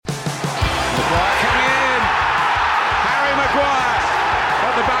Maguire coming in. Harry Maguire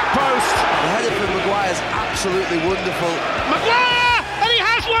at the back post. The header from Maguire is absolutely wonderful. Maguire! And he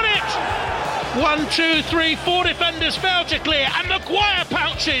has won it! 1, 2, 3, 4 defenders fail to clear, and Maguire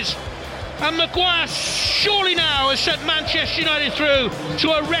pounces. And Maguire surely now has sent Manchester United through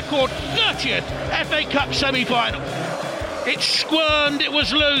to a record 30th FA Cup semi-final. It squirmed, it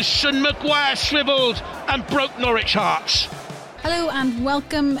was loose, and Maguire swivelled and broke Norwich hearts. Hello and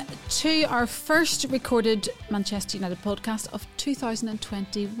welcome to our first recorded Manchester United podcast of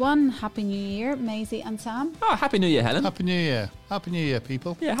 2021. Happy New Year, Maisie and Sam. Oh, Happy New Year, Helen. Happy New Year. Happy New Year,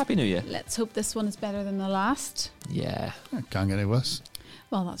 people. Yeah, Happy New Year. Let's hope this one is better than the last. Yeah. Can't get any worse.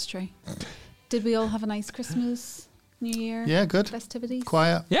 Well, that's true. Did we all have a nice Christmas, New Year? Yeah, good. Festivities?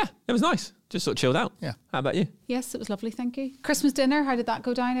 Quiet. Yeah, it was nice. Just sort of chilled out. Yeah. How about you? Yes, it was lovely, thank you. Christmas dinner, how did that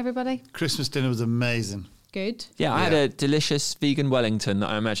go down, everybody? Christmas dinner was amazing. Good. Yeah, I had a delicious vegan Wellington that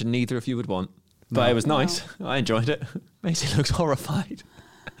I imagine neither of you would want. But it was nice. No. I enjoyed it. Maisie looks horrified.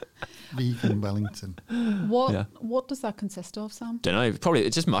 Vegan Wellington. What does that consist of, Sam? Don't know. Probably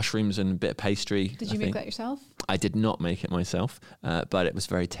it's just mushrooms and a bit of pastry. Did you make that yourself? I did not make it myself, but it was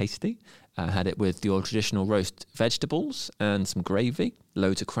very tasty. I had it with your traditional roast vegetables and some gravy,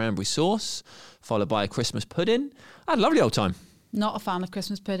 loads of cranberry sauce, followed by a Christmas pudding. I had a lovely old time. Not a fan of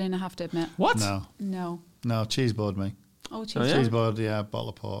Christmas pudding, I have to admit. What? No. Cheese board me. Oh, cheese. Oh, yeah? Cheese board, yeah, bottle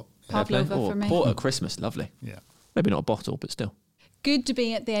of port. Pavlova for me. Port at Christmas, lovely. Yeah. Maybe not a bottle, but still. Good to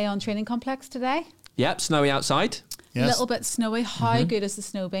be at the Aon Training Complex today. Yep, snowy outside. Yes. A little bit snowy. How good has the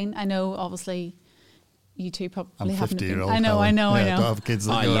snow been? I know, obviously, you two probably I'm haven't 50-year-old. been. I know. I don't have kids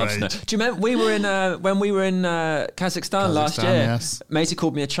that I your love age. snow. Do you remember when we were in Kazakhstan last year? Yes. Maisie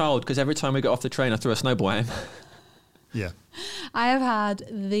called me a child because every time we got off the train, I threw a snowball at him. Yeah. I have had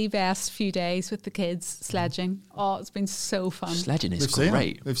the best few days with the kids sledging. Oh, it's been so fun. Sledging is We've great.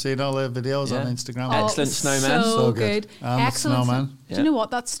 seen it. We've seen all the videos on Instagram. Oh, Excellent snowman. So good. I'm Excellent a snowman. Do you know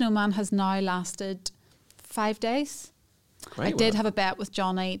what? That snowman has now lasted 5 days. Great I did work. have a bet with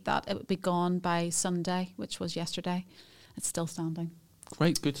Johnny that it would be gone by Sunday, which was yesterday. It's still standing.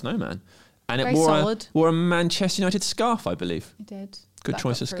 Great, good snowman. And Very it solid. wore a Manchester United scarf, I believe. I did. Good That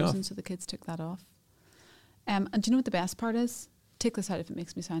choice got of scarf. frozen, so the kids took that off. And do you know what the best part is? Take this out if it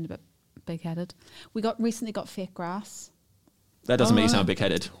makes me sound a bit big-headed. We recently got fake grass. That doesn't make you sound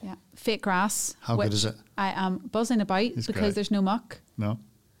big-headed. Yeah, fake grass. How good is it? I am buzzing about It's because great. there's no muck. No.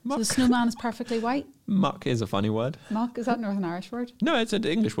 So the snowman is perfectly white. Muck is a funny word. Muck, is that a Northern Irish word? No, it's an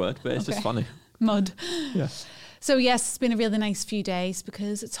English word, but it's just Okay. funny. Mud. Yeah. So yes, it's been a really nice few days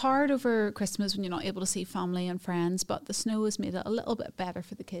because it's hard over Christmas when you're not able to see family and friends, but the snow has made it a little bit better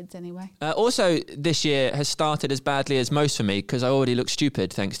for the kids anyway. Also, this year has started as badly as most for me because I already look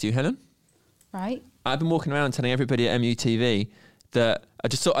stupid, thanks to you, Helen. Right? I've been walking around telling everybody at MUTV that I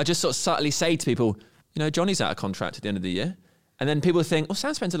just sort of subtly say to people, you know, Johnny's out of contract at the end of the year. And then people think, well,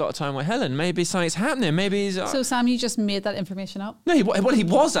 Sam spends a lot of time with Helen. Maybe something's happening. Maybe he's... So Sam, you just made that information up? No, he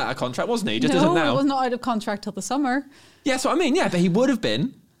was out of contract, wasn't he? He just isn't now. No, he was not out of contract till the summer. Yeah, that's what I mean. Yeah, but he would have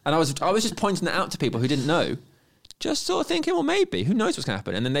been. And I was just pointing it out to people who didn't know. Just sort of thinking, well, maybe. Who knows what's going to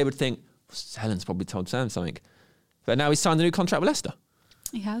happen? And then they would think, well, Helen's probably told Sam something. But now he's signed a new contract with Leicester.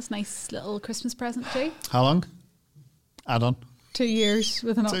 He has. Nice little Christmas present too. How long? Add on. 2 years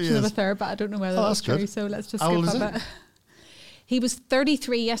with an 2 option of years. a third, but I don't know whether Oh, that's that's true. good. So let's just How old skip is that he? bit. He was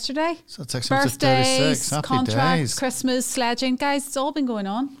 33 yesterday. So it takes him to Birthdays, 36. Happy contracts, days. Christmas, sledging. Guys, it's all been going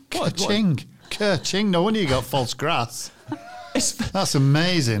on. Ka-ching. Ka-ching. No wonder you got false grass. That's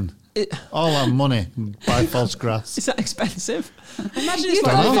amazing. All that money, buy false grass. Is that expensive? Imagine You've it's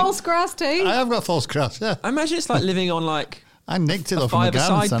got like false grass too. I have got false grass, yeah. I imagine it's like living on like I nicked it a off from the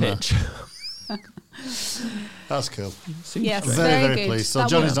garden five-a-side centre. pitch. That's cool. Yes, Very, very very good. pleased. So That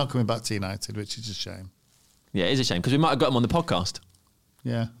Johnny's was- not coming back to United, which is a shame. Yeah, it is a shame because we might have got him on the podcast.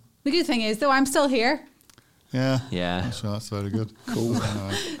 Yeah. The good thing is, though, I'm still here. Yeah. Yeah. That's very good. Cool.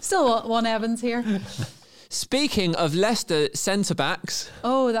 Anyway. Still one Evans here. Speaking of Leicester centre-backs,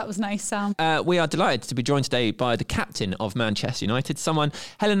 Oh, that was nice, Sam. we are delighted to be joined today by the captain of Manchester United, someone,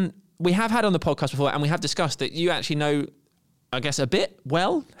 Helen, we have had on the podcast before and we have discussed that you actually know, I guess, a bit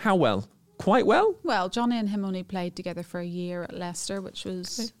well. How well? Quite well? Well, Johnny and him only played together for a year at Leicester, which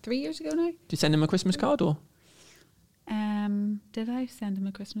was 3 years ago now. Did you send him a Christmas card or? Did I send him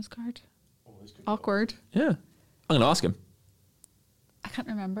a Christmas card? Awkward. Yeah. I'm going to ask him. I can't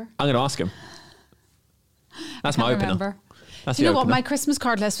remember. I'm going to ask him. That's my opener. Remember. That's Do you the know what? opener. My Christmas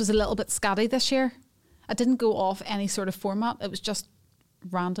card list was a little bit scatty this year. I didn't go off any sort of format. It was just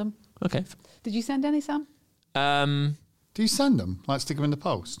random. Okay. Did you send any, Sam? Do you send them? Like stick them in the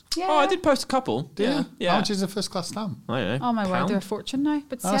post? Yeah. Oh, I did post a couple. Do yeah. you? Yeah. How much is a first class stamp? I don't know. Oh my word, Pound? they're a fortune now.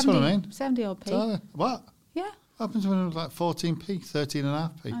 But That's 70, what I mean. 70 odd p. So, what? Yeah, What happens when it was like 14p,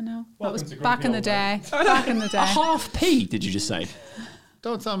 13.5p? I know. Welcome that was to back in the Grumpy day. Old Back in the A day. half p, did you just say?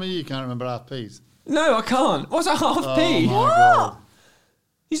 Don't tell me you can't remember half p's. No, I can't. What's a half Oh p? my God.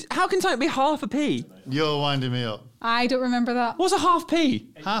 How can something be half a p? You're winding me up. I don't remember that. What's a half p?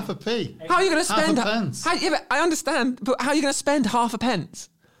 Half a p. How are you going to Half spend... a pence. Yeah, but I understand, but how are you going to spend half a pence?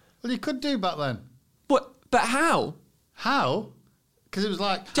 Well, you could do back then. What? But how? How? Because it was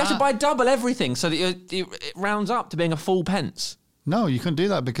like... Do you have to buy double everything so that it rounds up to being a full pence? No, you couldn't do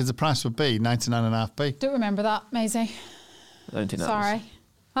that because the price would be 99.5p. Don't remember that, Maisie. I don't think that Sorry.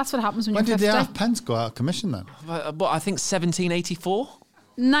 That's what happens when, When you're did 50. the half pence go out of commission then? What, I think 1784?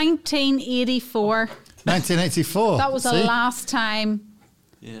 1984. 1984. That was the See? last time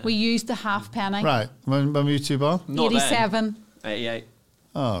Yeah. we used the half penny. Right. When were you two born? Not then. 87. 88.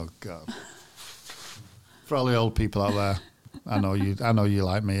 Oh, God. For all the old people out there, I know you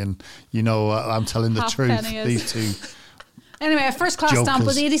like me and you know I'm telling the Half truth. penny is- These two. Anyway, a first class stamp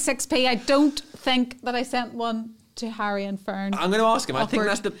was Jokers. 86p. I don't think that I sent one to Harry and Fern. I'm going to ask him. I think Awkward.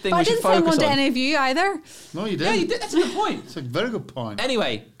 that's the thing But we I should didn't send focus one to on. any of you either. No, you didn't. Yeah, you did. That's a good point. It's a very good point.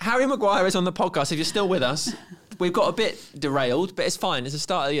 Anyway, Harry Maguire is on the podcast. If you're still with us, we've got a bit derailed, but it's fine. It's the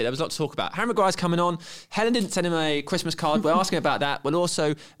start of the year. There was a lot to talk about. Harry Maguire's coming on. Helen didn't send him a Christmas card. We're asking about that. We'll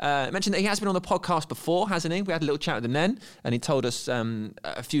also mention that he has been on the podcast before, hasn't he? We had a little chat with him then, and he told us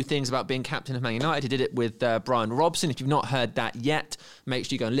a few things about being captain of Man United. He did it with Brian Robson. If you've not heard that yet, make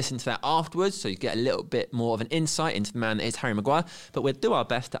sure you go and listen to that afterwards so you get a little bit more of an insight into the man that is Harry Maguire. But we'll do our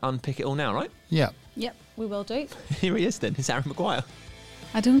best to unpick it all now, right? Yeah. Yep, we will do. Here he is then. It's Harry Maguire.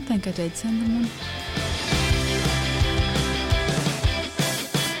 I don't think I did send them one.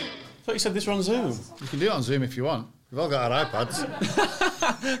 I thought you said this were on Zoom. You can do it on Zoom if you want. We've all got our iPads.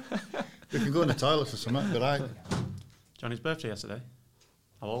 We can go in the toilet for something, but Johnny's birthday yesterday.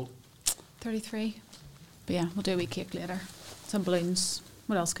 How old? 33. But yeah, we'll do a wee cake later. Some balloons.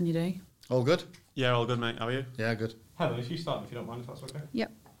 What else can you do? all good? Yeah, all good, mate. How are you? Yeah, good. Helen, if you start, if you don't mind, if that's okay.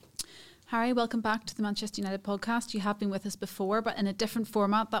 Yep. Harry, welcome back to the Manchester United podcast. You have been with us before, but in a different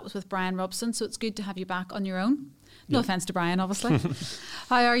format. That was with Brian Robson, so it's good to have you back on your own. No offence to Brian, obviously.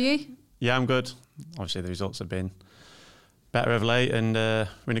 How are you? Yeah, I'm good. Obviously, the results have been better of late, and we're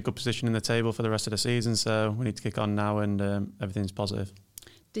in a good position in the table for the rest of the season, so we need to kick on now, and everything's positive.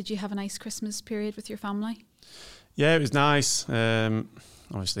 Did you have a nice Christmas period with your family? Yeah, it was nice.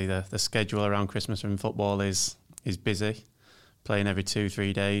 Obviously, the schedule around Christmas in football is busy, playing every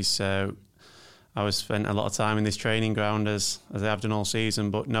 2-3 days. So I was spent a lot of time in this training ground as I have done all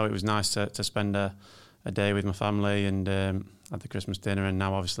season. But no, it was nice to spend a day with my family and at the Christmas dinner. And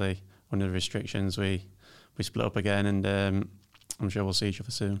now, obviously, under the restrictions, we split up again, and I'm sure we'll see each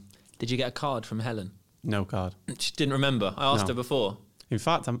other soon. Did you get a card from Helen? No card. She didn't remember. I asked No. her before. In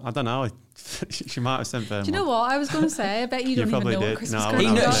fact, I don't know. She might have sent for Do you know what? I was going to say, I bet you You don't even probably know what did. Christmas No, I cards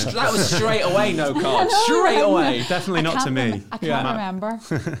wouldn't are. have known. That was straight away no card. Straight away. Definitely I not can't to me. I can't Yeah. remember.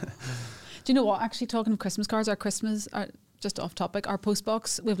 Do you know what? Actually, talking of Christmas cards, just off topic, our post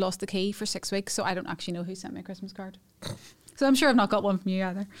box, we've lost the key for 6 weeks, so I don't actually know who sent me a Christmas card. So I'm sure I've not got one from you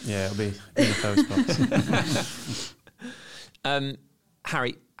either. Yeah, it'll be in the post box.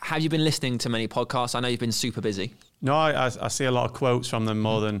 Harry, have you been listening to many podcasts? I know you've been super busy. No, I see a lot of quotes from them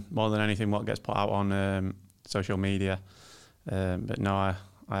more than anything what gets put out on social media. But no, I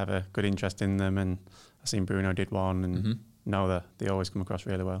have a good interest in them, and I've seen Bruno did one, and know that they always come across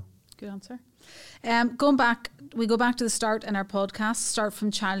really well. Good answer. Going back, we go back to the start in our podcast, start from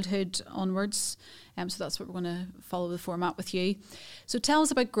childhood onwards. So that's what we're going to follow the format with you. So tell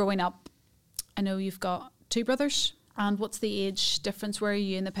us about growing up. I know you've got 2 brothers, and what's the age difference? Where are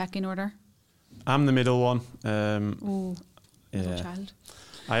you in the pecking order? I'm the middle one. Middle child.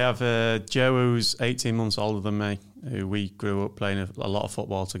 I have Joe, who's 18 months older than me, who we grew up playing a lot of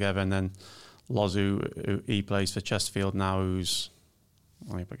football together, and then Loz, who he plays for Chesterfield now, who's,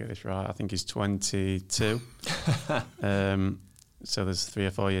 I hope I get this right, I think he's 22. So there's 3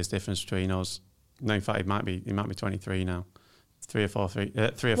 or 4 years difference between us. No, in fact, he might be 23 now. 3 or 4 years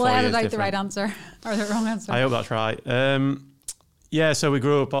difference. Well, edit out the right answer or the wrong answer. I hope that's right. Yeah, so we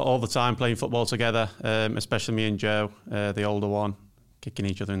grew up all the time playing football together, especially me and Joe, the older one, kicking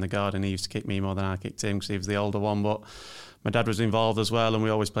each other in the garden. He used to kick me more than I kicked him because he was the older one. But my dad was involved as well, and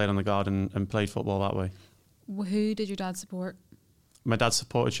we always played on the garden and played football that way. Who did your dad support? My dad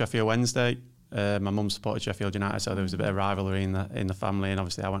supported Sheffield Wednesday. My mum supported Sheffield United, so there was a bit of rivalry in the family. And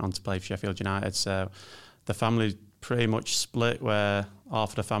obviously, I went on to play for Sheffield United. So the family pretty much split, where half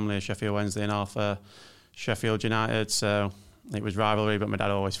of the family are Sheffield Wednesday and half are Sheffield United, so it was rivalry, but my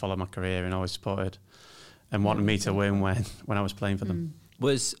dad always followed my career and always supported and wanted me to win when I was playing for them.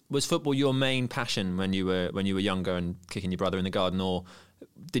 Was football your main passion when you were younger and kicking your brother in the garden, or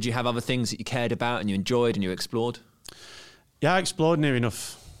did you have other things that you cared about and you enjoyed and you explored? Yeah, I explored near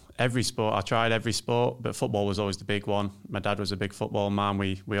enough every sport. I tried every sport, but football was always the big one. My dad was a big football man.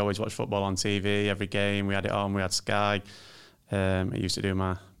 We always watched football on TV, every game. We had it on, we had Sky. It used to do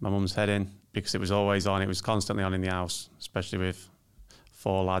my mum's head in because it was always on. It was constantly on in the house, especially with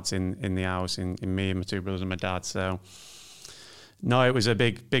 4 lads in the house, in me and my 2 brothers and my dad. So, no, it was a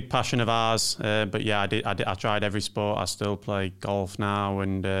big passion of ours. But yeah, I tried every sport. I still play golf now.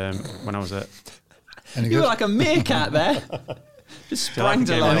 And when I was at... You were like a meerkat there. Just sprang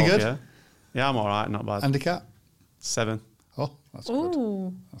to life. Any good? Yeah, I'm all right, not bad. Handicap? 7. Oh, that's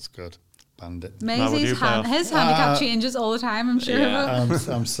good. That's good. Bandit. Maisie's his handicap changes all the time, I'm sure. Yeah.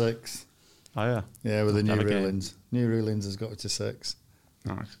 I'm 6. Oh, yeah. Yeah, with the new Have a game. rulings. New rulings has got it to 6.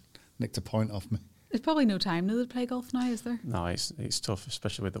 Nice. Nicked a point off me. There's probably no time to play golf now, is there? No, it's tough,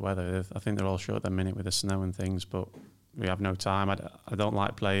 especially with the weather. I think they're all short at the minute with the snow and things, but we have no time. I don't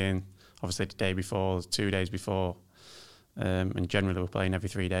like playing, obviously, the day before, 2 days before. And generally we're playing every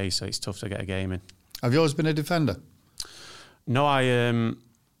 3 days, so it's tough to get a game in. Have you always been a defender? No, I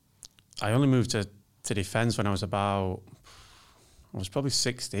only moved to defence when I was probably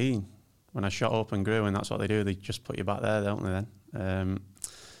 16 when I shot up and grew, and that's what they do. They just put you back there, don't they then?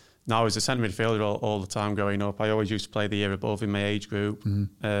 No, I was a centre midfielder all the time growing up. I always used to play the year above in my age group.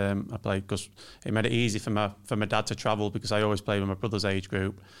 I played because it made it easy for my dad to travel, because I always played with my brother's age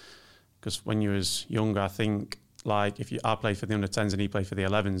group. Because when you was younger, I think, like I played for the under-10s and he played for the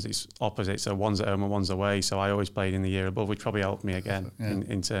 11s, it's opposite, so one's at home and one's away, so I always played in the year above, which probably helped me again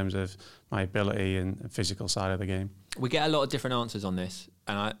in terms of my ability and physical side of the game. We get a lot of different answers on this,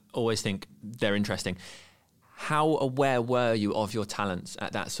 and I always think they're interesting. How aware were you of your talents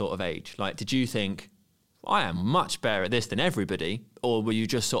at that sort of age? Like, did you think, I am much better at this than everybody, or were you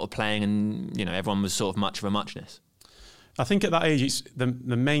just sort of playing and, everyone was sort of much of a muchness? I think at that age, it's the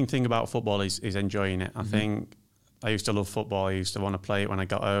main thing about football is enjoying it. I think I used to love football. I used to want to play it when I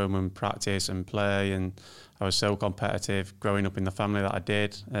got home and practice and play, and I was so competitive growing up in the family that I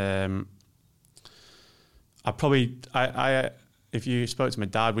did. If you spoke to my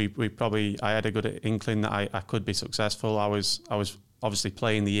dad, I had a good inkling that I could be successful. I was obviously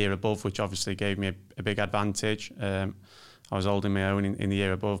playing the year above, which obviously gave me a big advantage. I was holding my own in the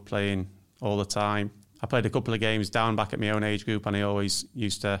year above, playing all the time. I played a couple of games down back at my own age group, and I always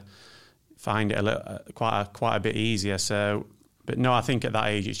used to find it quite a bit easier. So, but no, I think at that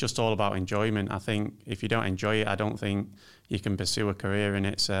age it's just all about enjoyment. I think if you don't enjoy it, I don't think you can pursue a career in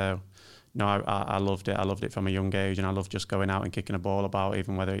it. So, no, I loved it. I loved it from a young age, and I loved just going out and kicking a ball about,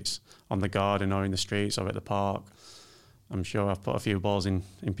 even whether it's on the garden or in the streets or at the park. I'm sure I've put a few balls in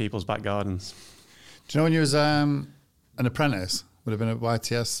people's back gardens. Do you know when you was an apprentice? Would have been at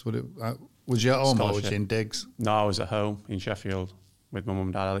YTS? Was you at home or was you in digs? No, I was at home in Sheffield with my mum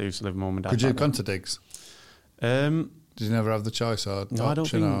and dad. I used to live with mum and dad. Could you have gone to digs? Did you never have the choice or no,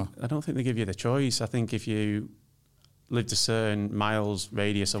 option? I don't think they give you the choice. I think if you lived a certain miles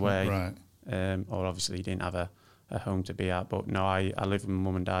radius away, right, or obviously you didn't have a home to be at. But no, I lived with my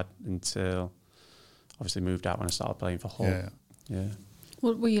mum and dad until obviously moved out when I started playing for Hull. Yeah.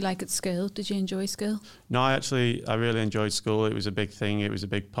 What were you like at school? Did you enjoy school? No, I really enjoyed school. It was a big thing. It was a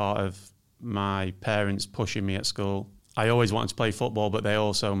big part of my parents pushing me at school. I always wanted to play football, but they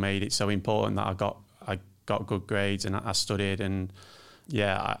also made it so important that I got good grades and I studied. And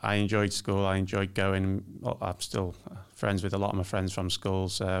yeah, I enjoyed school. I enjoyed going. I'm still friends with a lot of my friends from school.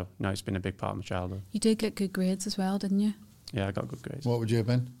 So no, it's been a big part of my childhood. You did get good grades as well, didn't you? Yeah, I got good grades. What would you have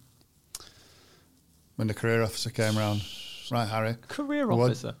been when the career officer came round? Right, Harry. Career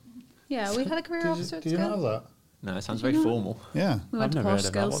officer? Yeah, we had a career officer at school. Did you not have that? No, it sounds very formal. Yeah. We went to Posh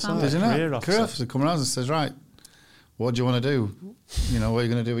Skills Standard. Did you Career not? officer. Career officer come around and says, right, what do you want to do? What are you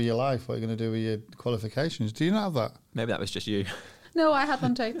going to do with your life? What are you going to do with your qualifications? Do you not have that? Maybe that was just you. No, I had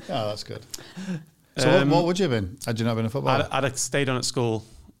one too. Oh, that's good. So what would you have been? Had you not been a footballer? I'd have stayed on at school.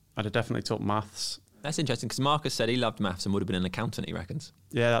 I'd have definitely took maths. That's interesting, because Marcus said he loved maths and would have been an accountant, he reckons.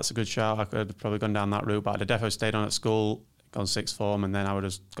 Yeah, that's a good shout. I could have probably gone down that route, but I'd have definitely stayed on at school, gone sixth form, and then I would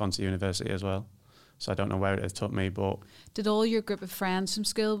have gone to university as well. So I don't know where it took me, but... Did all your group of friends from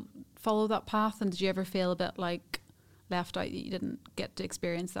school follow that path, and did you ever feel a bit like left out that you didn't get to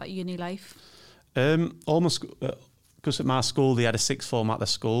experience that uni life? Almost, because at my school they had a sixth form at the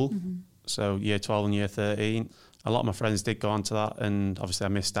school, so year 12 and year 13. A lot of my friends did go on to that, and obviously I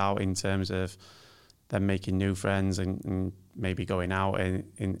missed out in terms of then making new friends and maybe going out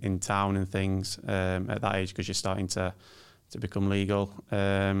in town and things at that age, because you're starting to become legal.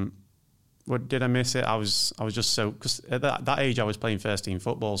 What did I miss it? I was just so, because at that age I was playing first team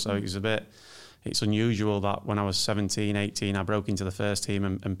football, so it's unusual that when I was 17, 18, I broke into the first team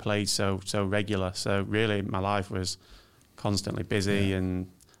and played so regular. So really, my life was constantly busy, and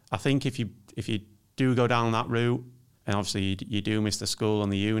I think if you do go down that route, and obviously you do miss the school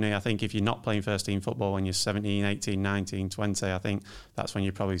and the uni, I think if you're not playing first team football when you're 17, 18, 19, 20, I think that's when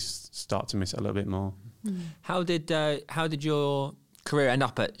you probably start to miss it a little bit more. How did your career end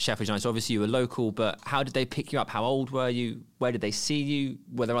up at Sheffield United? So obviously you were local, but how did they pick you up? How old were you? Where did they see you?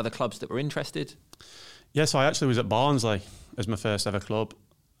 Were there other clubs that were interested? Yeah, so I actually was at Barnsley as my first ever club.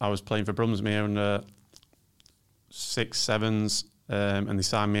 I was playing for Brumsmere under 6, 7s, and they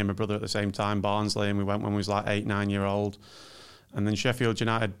signed me and my brother at the same time, Barnsley, and we went when we was like 8, 9 year old. And then Sheffield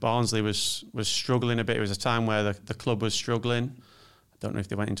United, Barnsley was struggling a bit. It was a time where the club was struggling. I don't know if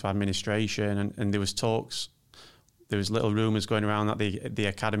they went into administration, and there was talks. There was little rumours going around that the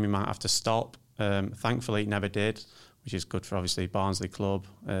academy might have to stop. Thankfully, it never did, which is good for obviously Barnsley club.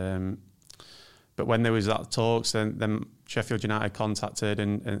 But when there was that talks, then Sheffield United contacted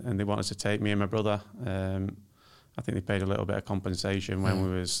and they wanted to take me and my brother. I think they paid a little bit of compensation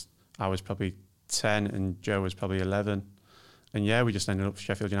when I was probably 10 and Joe was probably 11. And yeah, we just ended up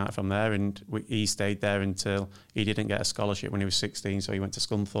Sheffield United from there, and he stayed there until he didn't get a scholarship when he was 16, so he went to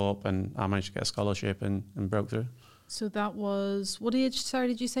Scunthorpe, and I managed to get a scholarship and broke through. So that was, what age, sorry,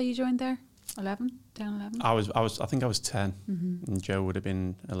 did you say you joined there? 11? 10, 11? I think I was 10, and Joe would have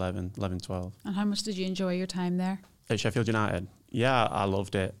been 11, 12. And how much did you enjoy your time there? At Sheffield United? Yeah, I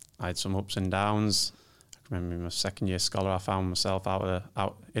loved it. I had some ups and downs. I remember in my second year scholar, I found myself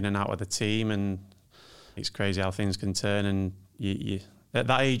in and out of the team, and it's crazy how things can turn. And you at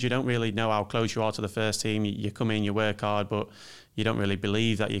that age, you don't really know how close you are to the first team. You come in, you work hard, but you don't really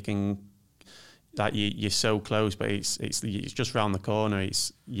believe that you can. That you're so close, but it's just round the corner.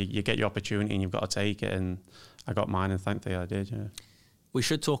 You get your opportunity and you've got to take it, and I got mine, and thankfully I did. Yeah. We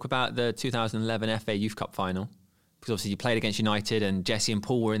should talk about the 2011 FA Youth Cup final, because obviously you played against United and Jesse and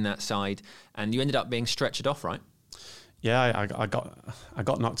Paul were in that side, and you ended up being stretchered off, right? Yeah, I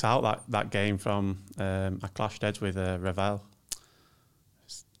got knocked out that game from I clashed heads with Ravel.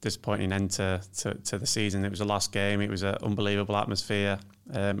 Disappointing end to the season. It was the last game. It was an unbelievable atmosphere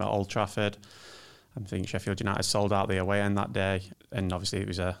at Old Trafford. I think Sheffield United sold out the away end that day, and obviously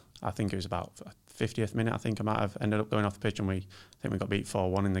I think it was about 50th minute. I think I might have ended up going off the pitch, and I think we got beat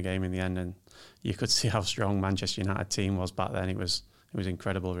 4-1 in the game in the end. And you could see how strong Manchester United team was back then. It was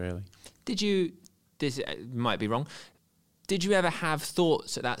incredible, really. Did you? This might be wrong. Did you ever have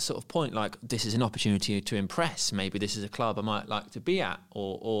thoughts at that sort of point, like, this is an opportunity to impress? Maybe this is a club I might like to be at,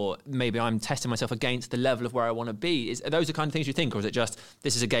 or maybe I'm testing myself against the level of where I want to be. Are those the kind of things you think, or is it just,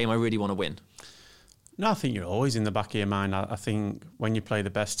 this is a game I really want to win? No, I think you're always in the back of your mind. I think when you play the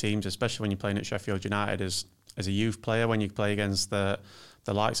best teams, especially when you're playing at Sheffield United as a youth player, when you play against the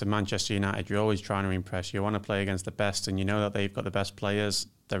likes of Manchester United, you're always trying to impress. You want to play against the best, and you know that they've got the best players.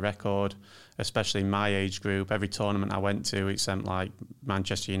 The record, especially in my age group, every tournament I went to, it seemed like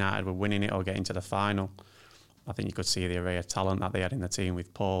Manchester United were winning it or getting to the final. I think you could see the array of talent that they had in the team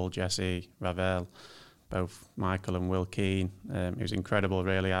with Paul, Jesse, Ravel, both Michael and Will Keane. It was incredible,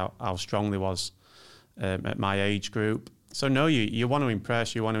 really, how strong they was at my age group. So no, you want to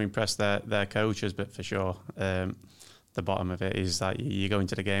impress. You want to impress their coaches, but for sure, the bottom of it is that you go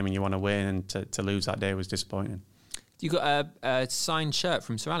into the game and you want to win, and to lose that day was disappointing. You got a signed shirt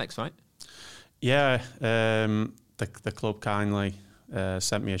from Sir Alex, right? Yeah, the club kindly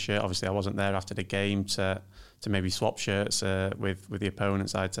sent me a shirt. Obviously, I wasn't there after the game to maybe swap shirts with the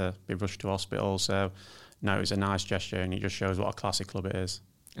opponents. I had to be rushed to hospital. So, no, it was a nice gesture, and it just shows what a classic club it is.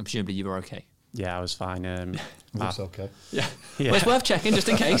 And presumably you were okay. Yeah, I was fine. Looks okay. Yeah. Well, it's worth checking just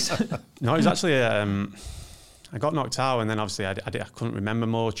in case. No, it was actually... I got knocked out, and then obviously I couldn't remember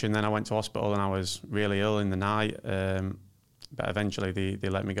much, and then I went to hospital and I was really ill in the night. But eventually they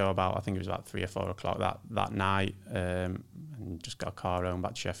let me go about, I think it was about 3 or 4 o'clock that night, and just got a car home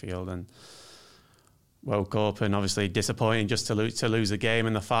back to Sheffield and woke up, and obviously disappointing just to lose the game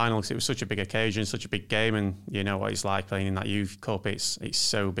in the final, because it was such a big occasion, such a big game, and you know what it's like playing in that youth cup. It's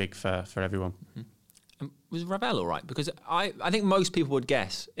so big for everyone. Mm-hmm. Was Ravel all right? Because I think most people would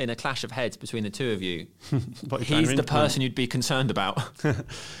guess in a clash of heads between the two of you, he's the person you'd be concerned about.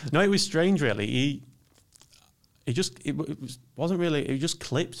 No, it was strange, really. It just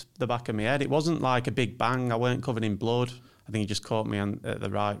clipped the back of my head. It wasn't like a big bang. I weren't covered in blood. I think he just caught me at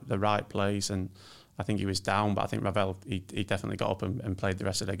the right place, and I think he was down, but I think Ravel, he definitely got up and played the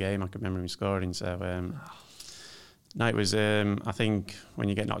rest of the game. I can remember him scoring. So, no, it was, I think when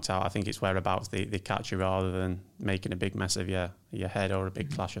you get knocked out, I think it's whereabouts they catch you rather than making a big mess of your head or a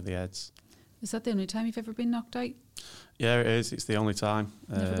big clash of the heads. Is that the only time you've ever been knocked out? Yeah, it is. It's the only time.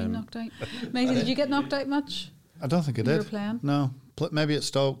 Never been knocked out. Matey, did you get knocked out much? I don't think I did. You were playing? No. Maybe at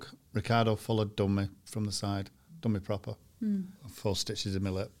Stoke, Ricardo Fuller done me from the side. Done me proper. 4 stitches in my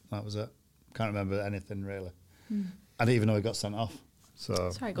lip. That was it. Can't remember anything really. I didn't even know he got sent off.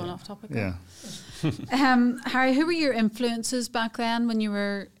 So sorry, going off topic. Yeah. Harry, who were your influences back then when you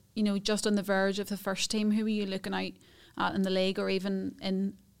were, just on the verge of the first team? Who were you looking out at in the league or even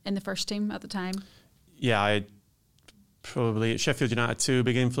in the first team at the time? Yeah, I had probably at Sheffield United 2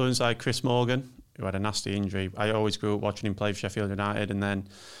 big influence. I had Chris Morgan, who had a nasty injury. I always grew up watching him play for Sheffield United, and then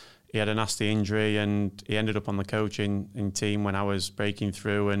he had a nasty injury and he ended up on the coaching team when I was breaking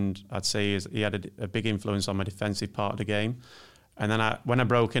through, and I'd say he had a big influence on my defensive part of the game. And then when I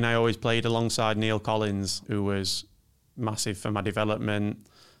broke in, I always played alongside Neil Collins, who was massive for my development,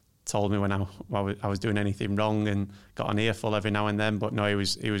 told me when I was doing anything wrong and got an earful every now and then. But no, he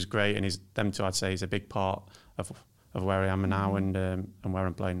was great, and them two, I'd say, is a big part of where I am now and where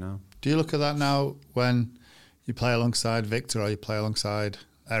I'm playing now. Do you look at that now when you play alongside Victor or you play alongside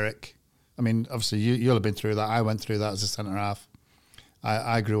Eric? I mean, obviously you'll have been through that. I went through that as a centre half.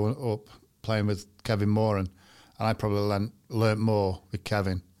 I grew up playing with Kevin Moore, and I probably learnt more with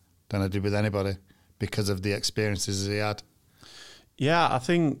Kevin than I did with anybody because of the experiences he had. Yeah, I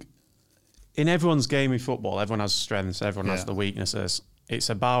think in everyone's game of football, everyone has strengths, everyone has the weaknesses. It's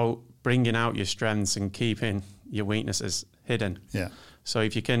about bringing out your strengths and keeping your weaknesses hidden. Yeah. So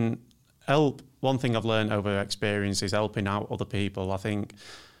if you can help, one thing I've learned over experience is helping out other people. I think,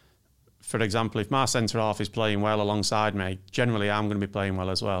 for example, if my centre half is playing well alongside me, generally I'm going to be playing well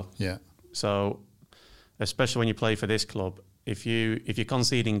as well. Yeah. So, especially when you play for this club, if you're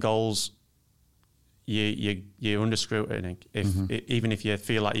conceding goals, you're under scrutiny. Even if you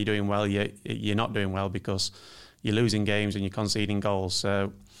feel like you're doing well, you're not doing well because you're losing games and you're conceding goals.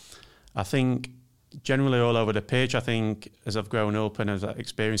 So, I think generally all over the pitch, I think as I've grown up and as I've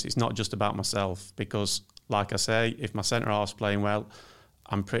experienced, it's not just about myself because, like I say, if my centre half's playing well,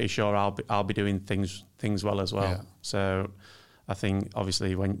 I'm pretty sure I'll be doing things well as well. Yeah. So I think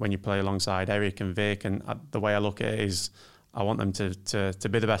obviously when you play alongside Eric and Vic, and the way I look at it is I want them to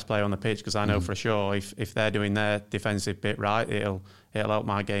be the best player on the pitch because I know for sure if they're doing their defensive bit right, it'll help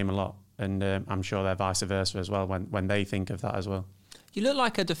my game a lot, and I'm sure they're vice versa as well when they think of that as well. You look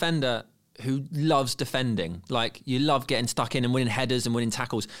like a defender who loves defending. Like, you love getting stuck in and winning headers and winning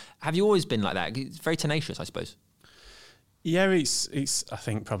tackles. Have you always been like that? It's very tenacious, I suppose. Yeah, it's I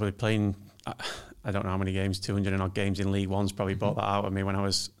think probably playing, I don't know how many games, 200 and odd games in League One's probably brought that out of me. When I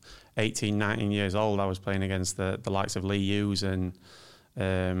was 18, 19 years old, I was playing against the likes of Lee Hughes and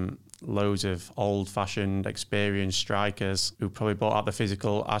loads of old-fashioned, experienced strikers who probably brought out the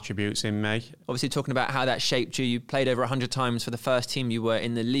physical attributes in me. Obviously, talking about how that shaped you, you played over 100 times for the first team. You were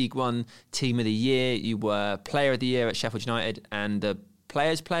in the League One Team of the Year. You were Player of the Year at Sheffield United and the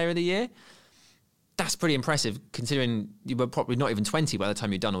Players' Player of the Year. That's pretty impressive, considering you were probably not even 20 by the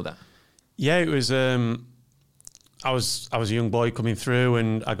time you'd done all that. Yeah, it was. I was a young boy coming through,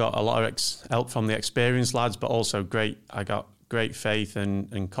 and I got a lot of help from the experienced lads, but also I got great faith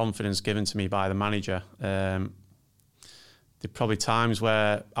and confidence given to me by the manager. There were probably times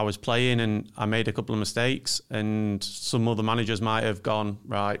where I was playing and I made a couple of mistakes, and some other managers might have gone,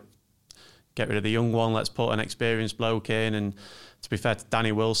 right, get rid of the young one, let's put an experienced bloke in. And to be fair to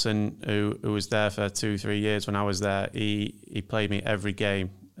Danny Wilson, who was there for 2-3 years when I was there, he played me every game.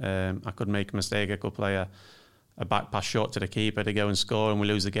 I could make a mistake, I could play a back pass short to the keeper to go and score, and we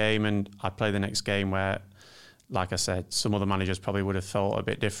lose the game, and I'd play the next game where, like I said, some other managers probably would have thought a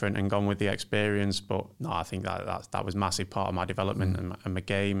bit different and gone with the experience. But no, I think that was a massive part of my development and my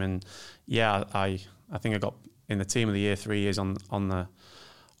game. And yeah, I think I got in the Team of the Year 3 years on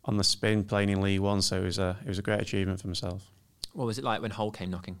the spin playing in League One. So it was a great achievement for myself. What was it like when Hull came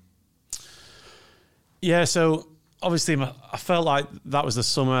knocking? Yeah, so obviously I felt like that was the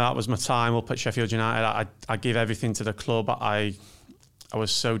summer, that was my time up at Sheffield United. I gave everything to the club. I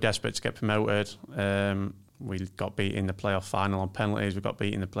was so desperate to get promoted. We got beat in the playoff final on penalties. We got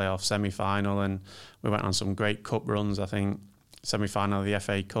beat in the playoff semi-final, and we went on some great cup runs. I think semi-final of the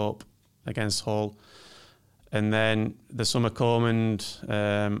FA Cup against Hull. And then the summer came,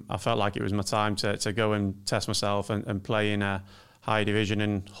 and I felt like it was my time to go and test myself and play in a high division.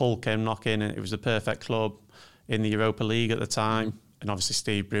 And Hull came knocking, and it was the perfect club in the Europa League at the time. And obviously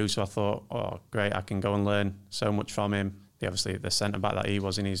Steve Bruce, so I thought, oh, great, I can go and learn so much from him obviously the centre back that he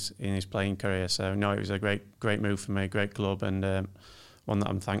was in his playing career. So no, it was a great move for me, great club, and one that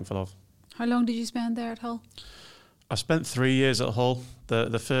I'm thankful of. How long did you spend there at Hull? I spent 3 years at Hull.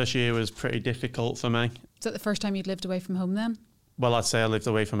 The first year was pretty difficult for me. Is that the first time you'd lived away from home then? Well, I'd say I lived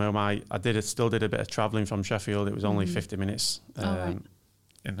away from home. I still did a bit of travelling from Sheffield. It was only 50 minutes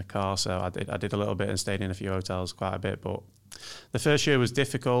in the car, so I did a little bit and stayed in a few hotels quite a bit. But the first year was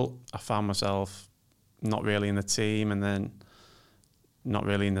difficult. I found myself not really in the team, and then not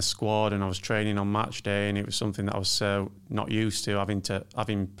really in the squad, and I was training on match day, and it was something that I was so not used to,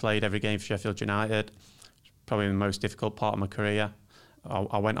 having played every game for Sheffield United. Probably the most difficult part of my career.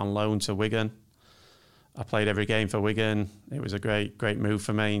 I went on loan to Wigan. I played every game for Wigan. It was a great move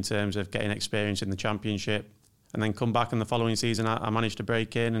for me in terms of getting experience in the Championship, and then come back in the following season. I managed to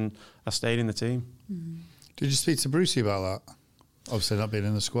break in, and I stayed in the team. Did you speak to Brucey about that? Obviously not being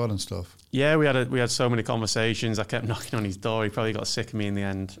in the squad and stuff. Yeah, we had so many conversations. I kept knocking on his door. He probably got sick of me in the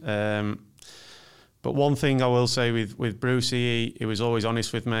end. But one thing I will say with Brucey, he was always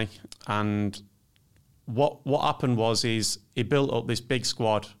honest with me. And what happened was he built up this big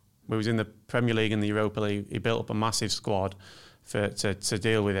squad. We was in the Premier League and the Europa League. He built up a massive squad to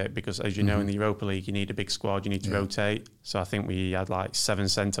deal with it, because as you know, in the Europa League you need a big squad, you need to rotate. So I think we had like 7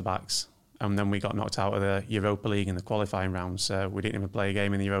 centre backs. And then we got knocked out of the Europa League in the qualifying round, so we didn't even play a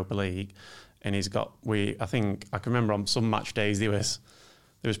game in the Europa League. And I think I can remember on some match days there was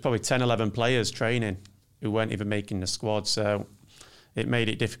probably 10, 11 players training who weren't even making the squad. So it made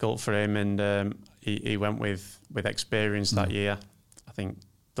it difficult for him, and he went with experience that year. I think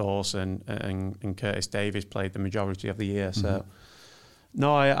Dawson and Curtis Davies played the majority of the year. So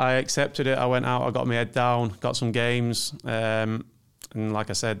no, I accepted it. I went out, I got my head down, got some games. And like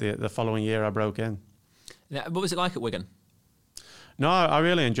I said, the following year I broke in. Yeah, what was it like at Wigan? No, I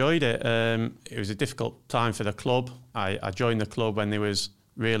really enjoyed it. It was a difficult time for the club. I joined the club when they was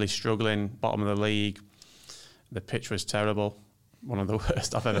really struggling, bottom of the league. The pitch was terrible, one of the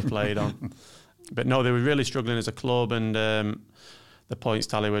worst I've ever played on. But no, they were really struggling as a club, and the points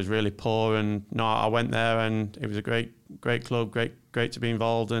tally was really poor. And no, I went there, and it was a great club, great to be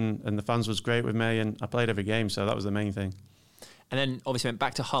involved, and the fans was great with me, and I played every game, so that was the main thing. And then obviously went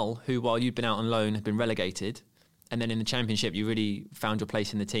back to Hull, who, while you'd been out on loan, had been relegated. And then in the Championship, you really found your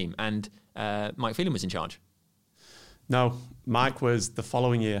place in the team. And Mike Phelan was in charge. No, Mike was the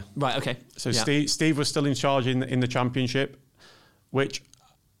following year. Right, okay. So yeah. Steve was still in charge in the Championship, which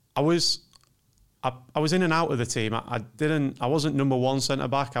I was in and out of the team. I wasn't number one centre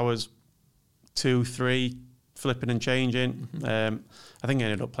back. I was 2, 3, flipping and changing. I think I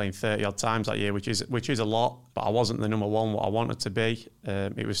ended up playing 30 odd times that year, which is a lot. But I wasn't the number one what I wanted to be.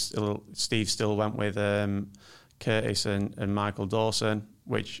 It was Steve still went with Curtis and Michael Dawson,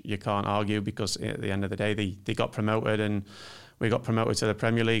 which you can't argue, because at the end of the day they got promoted, and we got promoted to the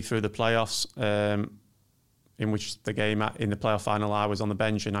Premier League through the playoffs. In which the game in the playoff final, I was on the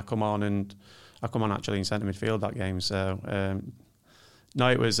bench, and I come on actually in centre midfield that game. So no,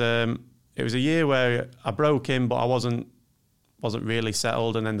 it was a year where I broke in, but I wasn't really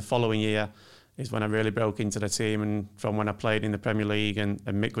settled. And then the following year is when I really broke into the team, and from when I played in the Premier League and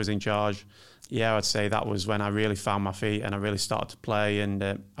Mick was in charge, yeah, I'd say that was when I really found my feet and I really started to play, and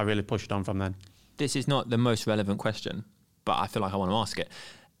I really pushed on from then. This is not the most relevant question, but I feel like I want to ask it.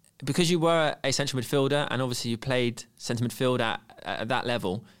 Because you were a central midfielder, and obviously you played centre midfield at that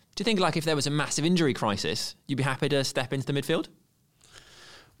level, do you think, like, if there was a massive injury crisis, you'd be happy to step into the midfield?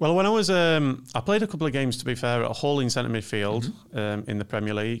 Well, when I was, I played a couple of games, to be fair, at Hull in centre midfield in the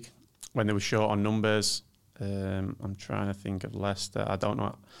Premier League when they were short on numbers. I'm trying to think of Leicester. I don't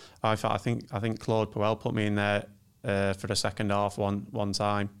know. I think Claude Puel put me in there for the second half one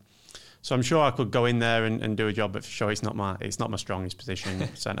time. So I'm sure I could go in there and do a job, but for sure it's not my strongest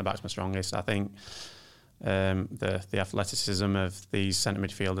position. Centre back's my strongest. I think the athleticism of these centre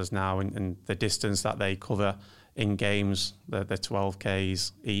midfielders now, and the distance that they cover in games, the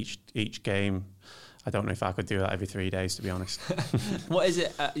 12Ks each game. I don't know if I could do that every 3 days, to be honest. What is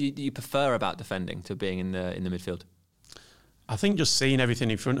it you prefer about defending to being in the midfield? I think just seeing everything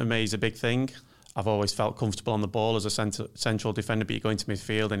in front of me is a big thing. I've always felt comfortable on the ball as a central defender, but you go into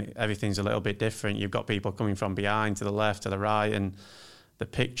midfield and everything's a little bit different. You've got people coming from behind, to the left, to the right, and the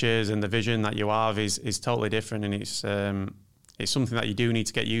pictures and the vision that you have is totally different, and it's something that you do need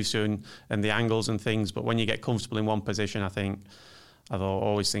to get used to, and the angles and things. But when you get comfortable in one position, I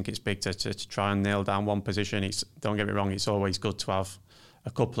always think it's big to try and nail down one position. Don't get me wrong, it's always good to have a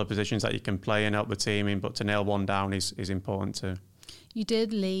couple of positions that you can play and help the team in, but to nail one down is important too. You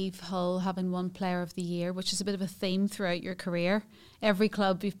did leave Hull having won Player of the Year, which is a bit of a theme throughout your career. Every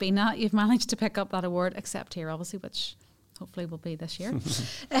club you've been at, you've managed to pick up that award, except here, obviously, which hopefully will be this year.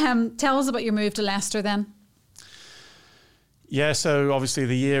 Tell us about your move to Leicester then. Yeah, so obviously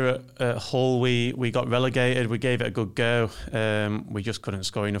the year at Hull, we got relegated. We gave it a good go. We just couldn't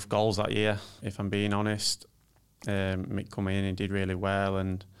score enough goals that year, if I'm being honest. Mick come in and did really well,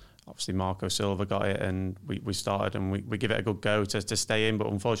 and obviously Marco Silva got it, and we started and we give it a good go to stay in, but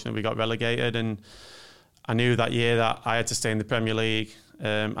unfortunately we got relegated, and I knew that year that I had to stay in the Premier League.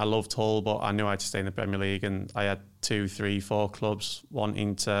 I loved Hull, but I knew I had to stay in the Premier League, and I had 2, 3, 4 clubs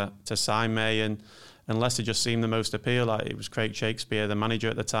wanting to sign me, and Leicester just seemed the most appeal. Like, it was Craig Shakespeare, the manager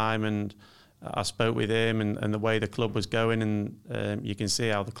at the time, and I spoke with him and the way the club was going, and you can see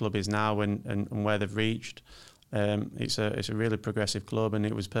how the club is now and where they've reached. It's a really progressive club, and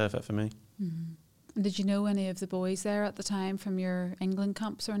it was perfect for me. Mm-hmm. Did you know any of the boys there at the time from your England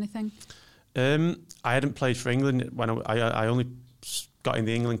camps or anything? I hadn't played for England when I only got in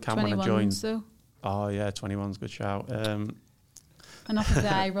the England camp when I joined. So? Oh yeah, 21's a good shout. Enough of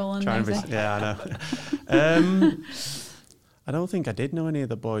the eye rolling. Yeah, I know. I don't think I did know any of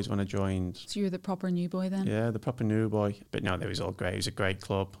the boys when I joined. So you're the proper new boy then? Yeah, the proper new boy. But no, they was all great. It was a great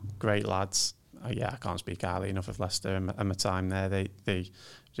club, great lads. I can't speak highly enough of Leicester and my time there. They was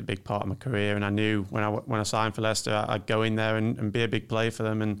a big part of my career, and I knew when I signed for Leicester, I'd go in there and be a big player for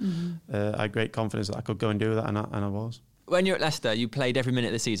them, and I had great confidence that I could go and do that, and I was. When you're at Leicester, you played every minute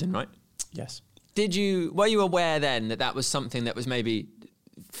of the season, right? Yes. Were you aware then that was something that was maybe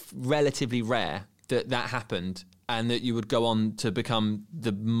relatively rare, that happened, and that you would go on to become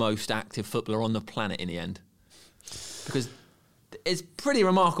the most active footballer on the planet in the end? Because it's pretty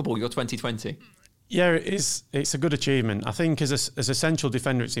remarkable, you're 2020. Yeah, it's a good achievement. I think as a central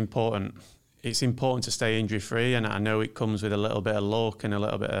defender, it's important. It's important to stay injury free, and I know it comes with a little bit of luck and a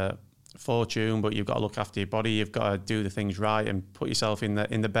little bit of fortune, but you've got to look after your body. You've got to do the things right and put yourself in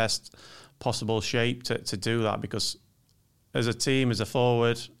the best possible shape to do that. Because as a team, as a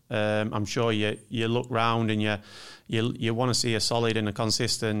forward, I'm sure you look round and you want to see a solid and a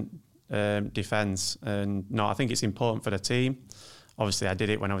consistent defence. And no, I think it's important for the team. Obviously, I did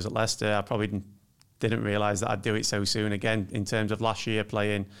it when I was at Leicester. I probably didn't realise that I'd do it so soon again. In terms of last year,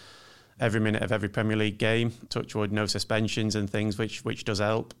 playing every minute of every Premier League game, touch wood, no suspensions and things, which does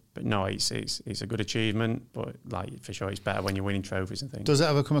help. But no, it's a good achievement. But like, for sure, it's better when you're winning trophies and things. Does it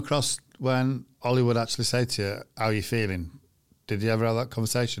ever come across when Ollie would actually say to you, "How are you feeling?" Did you ever have that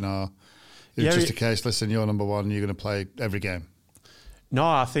conversation, or is it just a case, listen, you're number one, you're going to play every game? No,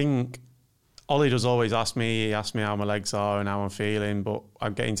 I think Ollie does always ask me. He asks me how my legs are and how I'm feeling, but I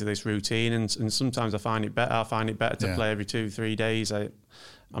get into this routine, and sometimes I find it better. I find it better to play every 2-3 days.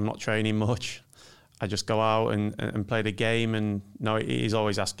 I'm not training much. I just go out and play the game, and no, he's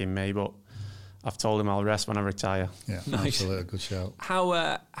always asking me, but I've told him I'll rest when I retire. Yeah, nice. Absolutely, good shout.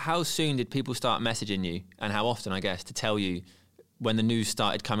 How soon did people start messaging you, and how often, I guess, to tell you when the news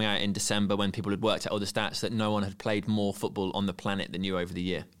started coming out in December, when people had worked out all the stats, that no one had played more football on the planet than you over the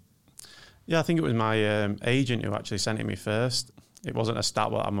year? Yeah, I think it was my agent who actually sent it me first. It wasn't a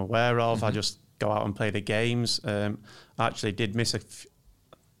stat what I'm aware of. Mm-hmm. I just go out and play the games. I actually did miss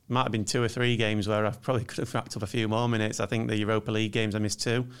might have been 2 or 3 games where I probably could have wrapped up a few more minutes. I think the Europa League games I missed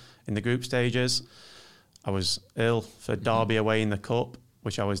 2 in the group stages. I was ill for Derby away in the Cup,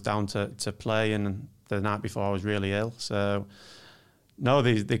 which I was down to play, and the night before I was really ill. So no,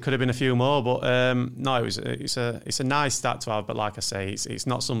 there could have been a few more, but no, it's a nice stat to have. But like I say, it's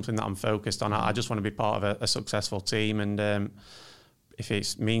not something that I'm focused on. I just want to be part of a successful team, and if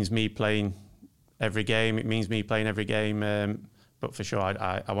it means me playing every game, it means me playing every game. But for sure,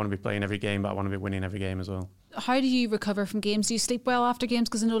 I want to be playing every game, but I want to be winning every game as well. How do you recover from games? Do you sleep well after games?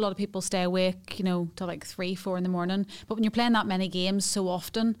 Because I know a lot of people stay awake, till like 3-4 in the morning. But when you're playing that many games so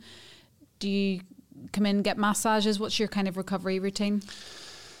often, do you come in, get massages? What's your kind of recovery routine?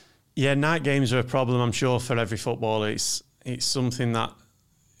 Yeah, night games are a problem, I'm sure, for every footballer. It's something that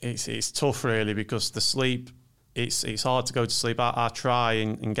it's tough, really, because the sleep, it's hard to go to sleep. I try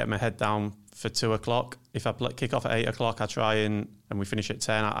and get my head down for 2 o'clock. If I kick off at 8 o'clock, I try and we finish at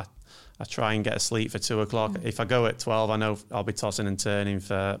 10. I try and get a sleep for 2 o'clock. If I go at 12, I know I'll be tossing and turning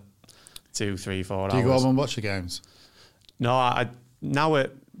for 2, 3, 4 hours. Do you go home and watch the games? No, now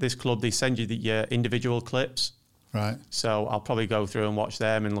at this club, they send you your individual clips. Right. So I'll probably go through and watch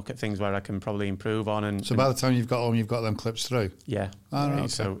them and look at things where I can probably improve on. So by the time you've got home, you've got them clips through? Yeah. Oh, right, okay.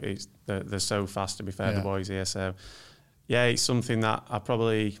 So they're so fast, to be fair, the boys here. So yeah, it's something that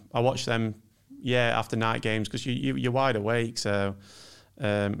I watch them, after night games, because you're wide awake. So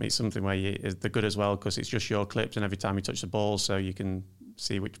it's something where they're good as well, because it's just your clips, and every time you touch the ball, so you can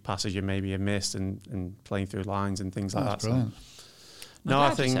see which passes you maybe have missed and playing through lines and things like that. Brilliant. So, no,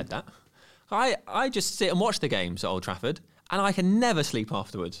 I think said that. I just sit and watch the games at Old Trafford, and I can never sleep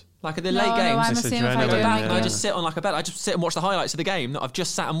afterwards. Like at the late No, games, I'm the It's same if I do adrenaline, that. yeah. I just sit on like a bed. I just sit and watch the highlights of the game that I've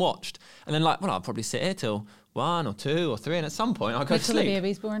just sat and watched, and then like, well, I'll probably sit here till 1 or 2 or 3, and at some point I'll go Wait to till the sleep.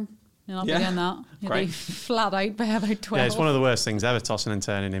 baby's born. You'll not Yeah. be doing that. You'll be Great. flat out by about 12. Yeah, it's one of the worst things ever, tossing and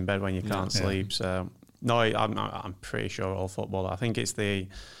turning in bed when you can't Yeah. sleep. So, no, I'm pretty sure all football. I think it's the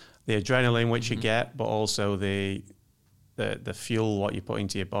adrenaline which you get, but also the fuel what you put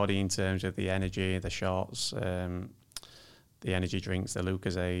into your body in terms of the energy, the shots, the energy drinks, the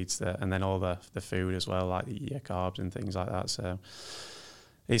Lucasades, and then all the food as well, like the carbs and things like that. So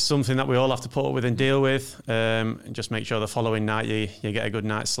it's something that we all have to put up with and deal with, and just make sure the following night you get a good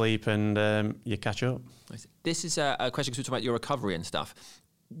night's sleep and you catch up. This is a question because we talk about your recovery and stuff.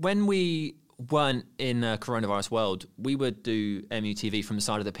 When we weren't in a coronavirus world, we would do MUTV from the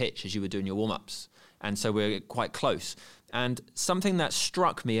side of the pitch as you were doing your warm-ups. And so we're quite close. And something that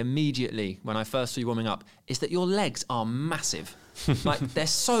struck me immediately when I first saw you warming up is that your legs are massive. Like, they're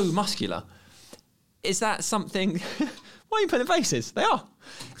so muscular. Is that something... Why are you putting faces? They are.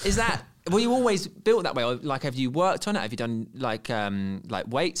 Is that... Were you always built that way? Or, like, have you worked on it? Have you done, like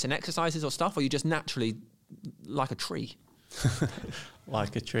weights and exercises or stuff? Or are you just naturally like a tree?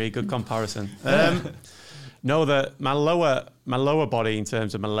 Like a tree, good comparison. No, my lower body in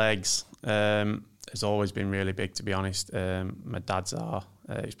terms of my legs has always been really big, to be honest. My dad's are.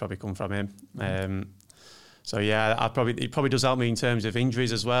 It's probably come from him. So yeah, it probably does help me in terms of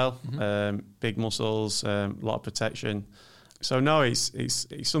injuries as well. Big muscles, a lot of protection. So no, it's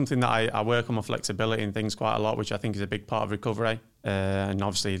something that I work on my flexibility and things quite a lot, which I think is a big part of recovery. And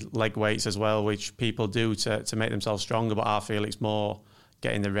obviously leg weights as well, which people do to make themselves stronger. But I feel it's more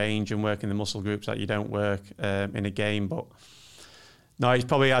getting the range and working the muscle groups that you don't work in a game. But no, it's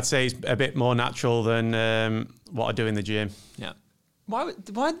probably, I'd say it's a bit more natural than what I do in the gym. Yeah. Why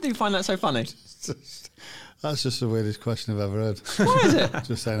do you find that so funny? That's just the weirdest question I've ever heard. Why is it?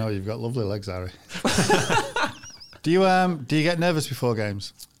 Just saying, oh, you've got lovely legs, Harry. Do you get nervous before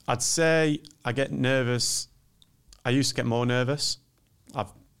games? I'd say I get nervous. I used to get more nervous.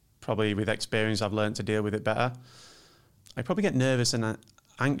 I've probably, with experience, I've learned to deal with it better. I probably get nervous and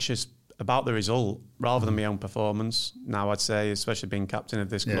anxious about the result rather than my own performance. Now, I'd say, especially being captain of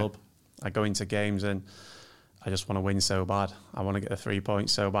this club, I go into games and I just want to win so bad. I want to get the 3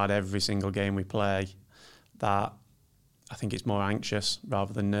 points so bad every single game we play that I think it's more anxious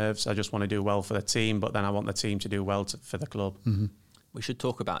rather than nerves. I just want to do well for the team, but then I want the team to do well for the club. Mm-hmm. We should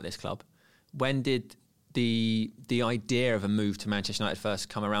talk about this club. When did the idea of a move to Manchester United first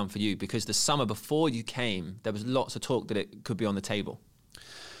come around for you? Because the summer before you came, there was lots of talk that it could be on the table.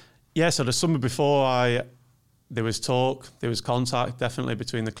 Yeah, so the summer before there was talk, there was contact definitely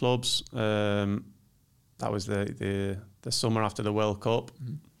between the clubs. That was the summer after the World Cup.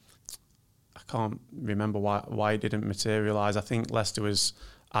 Mm-hmm. I can't remember why it didn't materialise. I think Leicester was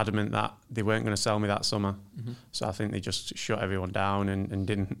adamant that they weren't going to sell me that summer. Mm-hmm. So I think they just shut everyone down and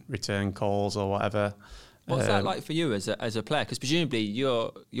didn't return calls or whatever. What's that like for you as a player? Because presumably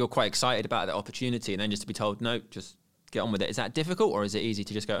you're quite excited about that opportunity, and then just to be told, no, just get on with it. Is that difficult, or is it easy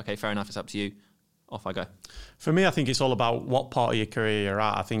to just go, okay, fair enough, it's up to you, off I go? For me, I think it's all about what part of your career you're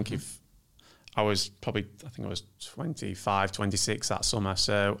at. I think if I was 25, 26 that summer,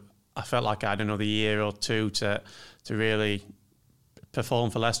 so I felt like I had another year or two to really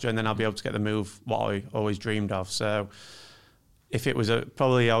perform for Leicester, and then I'll be able to get the move what I always dreamed of. So if it was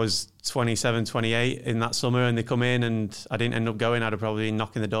probably I was 27, 28 in that summer and they come in and I didn't end up going, I'd have probably been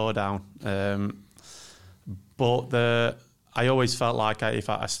knocking the door down. But I always felt like if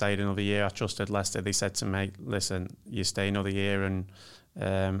I stayed another year, I trusted Leicester. They said to me, listen, you stay another year and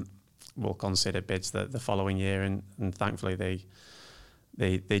we'll consider bids the following year. And thankfully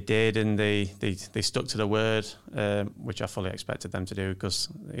they did, and they stuck to the word, which I fully expected them to do, because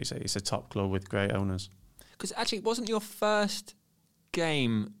it's a top club with great owners. Because actually, it wasn't your first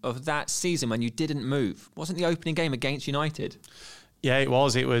game of that season when you didn't move. Wasn't the opening game against United? Yeah, it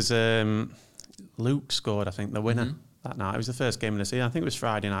was. It was Luke scored, I think, the winner that night. It was the first game of the season. I think it was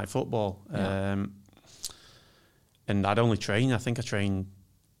Friday Night Football. Yeah. And I'd only trained. I think I trained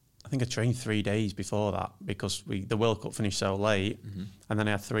 3 days before that, because the World Cup finished so late, and then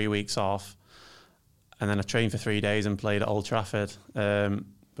I had 3 weeks off, and then I trained for 3 days and played at Old Trafford.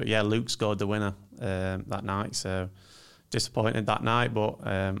 But yeah, Luke scored the winner that night, so disappointed that night, but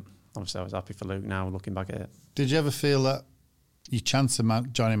obviously I was happy for Luke now, looking back at it. Did you ever feel that your chance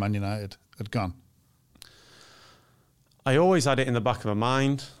of joining Man United had gone? I always had it in the back of my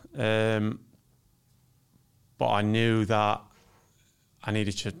mind, but I knew that I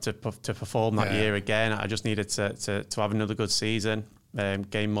needed to perform that year again. I just needed to have another good season.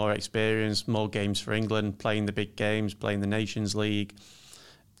 gain more experience, more games for England, playing the big games, playing the Nations League.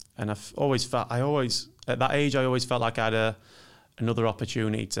 And at that age, I always felt like I had another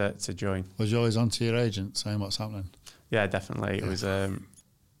opportunity to join. Was you always on to your agent saying what's happening? Yeah, definitely. It was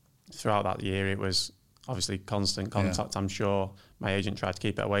throughout that year. It was obviously constant contact. I'm sure my agent tried to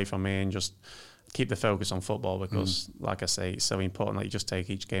keep it away from me and just keep the focus on football because, like I say, it's so important that you just take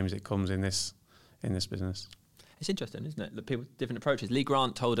each game as it comes in this business. It's interesting, isn't it? That people different approaches. Lee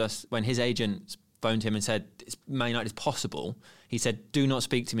Grant told us when his agent phoned him and said Man United is possible. He said, "Do not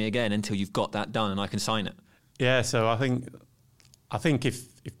speak to me again until you've got that done and I can sign it." Yeah, so I think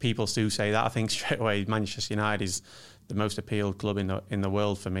if people do say that, I think straight away Manchester United is the most appealed club in the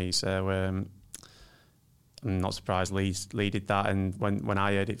world for me. So I'm not surprised Lee did that. And when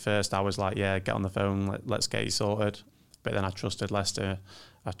I heard it first, I was like, yeah, get on the phone, let's get it sorted. But then I trusted Leicester.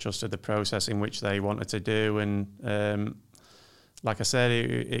 I trusted the process in which they wanted to do. And like I said,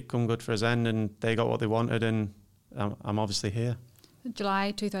 it come good for us end and they got what they wanted and I'm obviously here.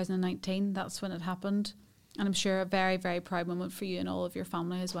 July 2019, that's when it happened. And I'm sure a very, very proud moment for you and all of your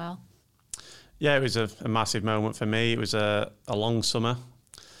family as well. Yeah, it was a massive moment for me. It was a long summer.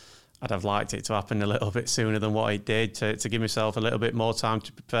 I'd have liked it to happen a little bit sooner than what it did, to give myself a little bit more time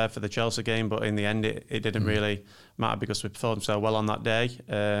to prepare for the Chelsea game. But in the end, it didn't really matter because we performed so well on that day.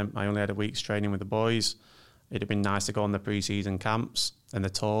 I only had a week's training with the boys. It'd have been nice to go on the pre-season camps and the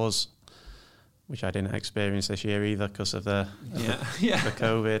tours, which I didn't experience this year either because of the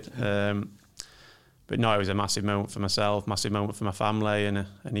COVID. But no, it was a massive moment for myself, massive moment for my family, and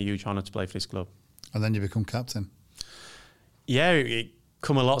a huge honour to play for this club. And then you become captain. Yeah, it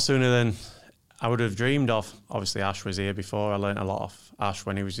come a lot sooner than I would have dreamed of. Obviously, Ash was here before. I learnt a lot off Ash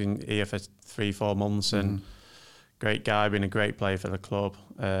when he was here for 3-4 months, and great guy, been a great player for the club,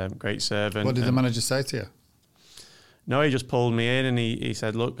 great servant. What did the manager say to you? No, he just pulled me in and he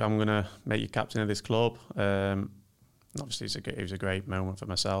said, look, I'm going to make you captain of this club. Obviously, it was a great moment for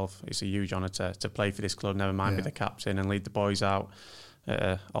myself. It's a huge honour to play for this club, never mind be the captain and lead the boys out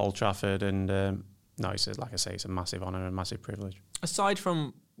at Old Trafford. And no, he said, like I say, it's a massive honour and a massive privilege. Aside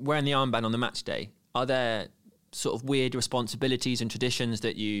from wearing the armband on the match day, are there sort of weird responsibilities and traditions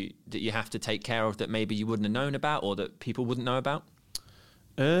that you have to take care of that maybe you wouldn't have known about or that people wouldn't know about?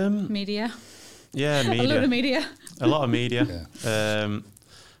 Media. Yeah, media. A lot of media. A lot of media.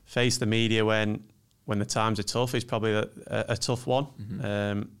 Face the media when the times are tough is probably a tough one.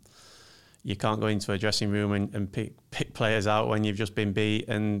 You can't go into a dressing room and pick players out when you've just been beat,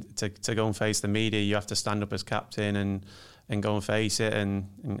 and to go and face the media, you have to stand up as captain and go and face it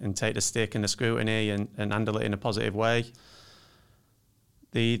and take the stick and the scrutiny and handle it in a positive way.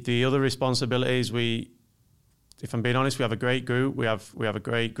 The other responsibilities, if I'm being honest, we have a great group. We have a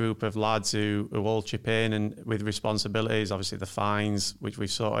great group of lads who all chip in and with responsibilities. Obviously, the fines, which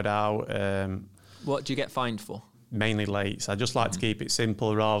we've sorted out. What do you get fined for? Mainly late. So I just like to keep it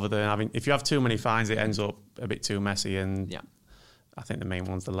simple rather than having. If you have too many fines, it ends up a bit too messy. And I think the main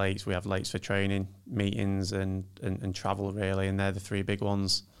one's the lates. We have lates for training, meetings, and travel really, and they're the 3 big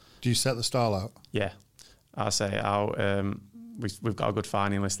ones. Do you set the stall out? Yeah, I set it out. We've got a good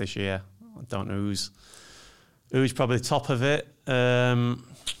fining list this year. I don't know who's probably top of it. I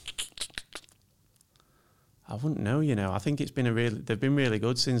wouldn't know, I think they've been really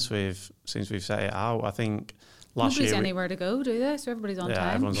good since we've set it out. I think last year. Nobody's anywhere to go, do they? So everybody's on time.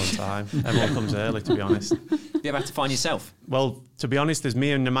 Yeah, everyone's on time. Everyone comes early, to be honest. You ever have to fine yourself? Well, to be honest, there's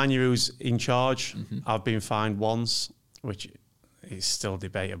me and Nemanja who's in charge. I've been fined once, which is still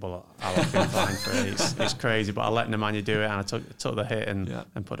debatable how I've been fined for it. It's crazy, but I let Nemanja do it and I took the hit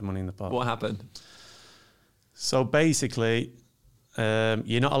and put the money in the pot. What happened? So basically,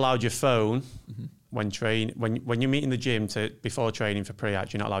 you're not allowed your phone when you meet in the gym before training for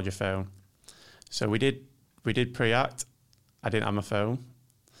pre-act. You're not allowed your phone. So we did pre-act. I didn't have my phone.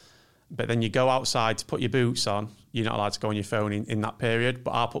 But then you go outside to put your boots on. You're not allowed to go on your phone in that period.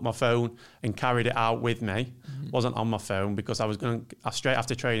 But I put my phone and carried it out with me. Wasn't on my phone because I was straight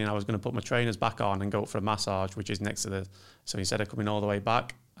after training, I was going to put my trainers back on and go for a massage, which is next to the. So instead of coming all the way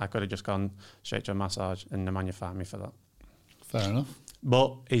back, I could have just gone straight to a massage, and Nemanja fined me for that. Fair enough.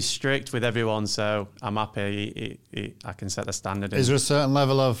 But he's strict with everyone, so I'm happy. I can set the standard. Is there a certain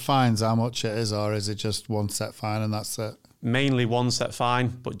level of fines, how much it is, or is it just one set fine and that's it? Mainly one set fine,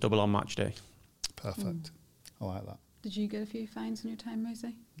 but double on match day. Perfect. I like that. Did you get a few fines in your time,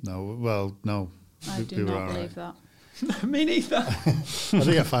 Rosie? No, well, no. I do not believe that. Me neither. I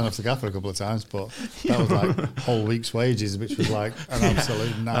did get fined off the gaffer a couple of times, but that was like whole week's wages, which was like an absolute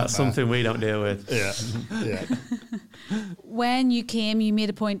nightmare. That's something we don't deal with. Yeah. When you came, you made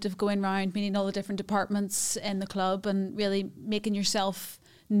a point of going around meeting all the different departments in the club and really making yourself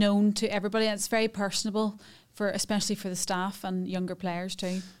known to everybody. And it's very personable, especially for the staff and younger players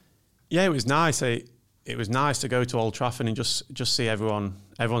too. Yeah, it was nice. It was nice to go to Old Trafford and just see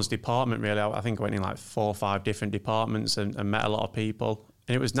everyone's department, really. I think I went in like 4 or 5 different departments and met a lot of people.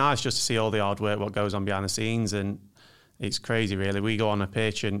 And it was nice just to see all the hard work, what goes on behind the scenes. And it's crazy, really. We go on a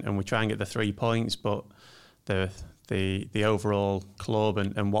pitch and we try and get the 3 points, but the overall club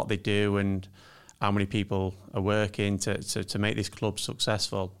and what they do and how many people are working to make this club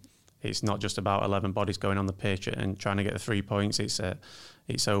successful. It's not just about 11 bodies going on the pitch and trying to get the 3 points.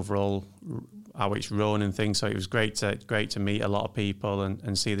 It's overall how it's run and things. So it was great to meet a lot of people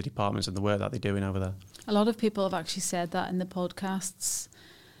and see the departments and the work that they're doing over there. A lot of people have actually said that in the podcasts,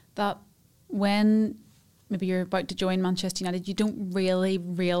 that when maybe you're about to join Manchester United, you don't really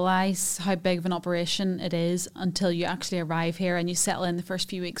realise how big of an operation it is until you actually arrive here and you settle in the first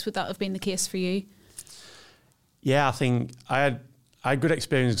few weeks. Would that have been the case for you? Yeah, I think I had good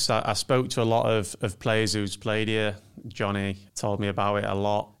experience. I spoke to a lot of players who's played here. Johnny told me about it a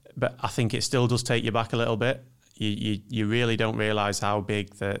lot. But I think it still does take you back a little bit. You really don't realise how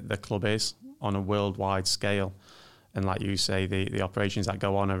big the club is on a worldwide scale. And like you say, the operations that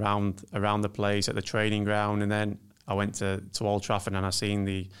go on around the place, at the training ground. And then I went to Old Trafford and I seen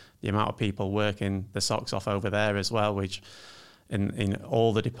the amount of people working the socks off over there as well, which in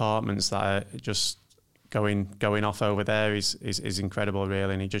all the departments that are just going off over there is incredible,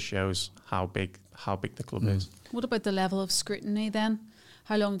 really. And it just shows how big the club is. What about the level of scrutiny then?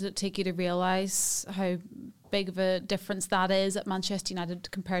 How long did it take you to realise how big of a difference that is at Manchester United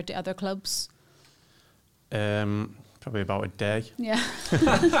compared to other clubs? Probably about a day. Yeah.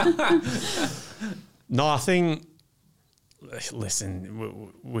 No, I think,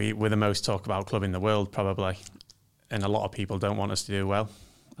 listen, we're the most talked about club in the world, probably. And a lot of people don't want us to do well.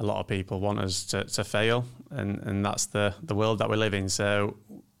 A lot of people want us to fail. And that's the world that we live in. So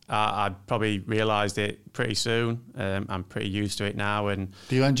I'd probably realised it pretty soon. I'm pretty used to it now. And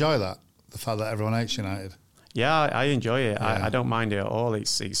do you enjoy that? The fact that everyone hates United? Yeah, I enjoy it. Yeah. I don't mind it at all.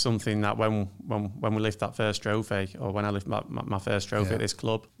 It's something that when we lift that first trophy, or when I lift my first trophy at this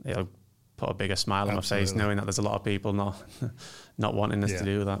club, it'll put a bigger smile on my face, knowing that there's a lot of people not wanting us to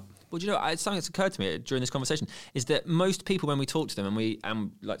do that. Well, do you know, something that's occurred to me during this conversation is that most people, when we talk to them,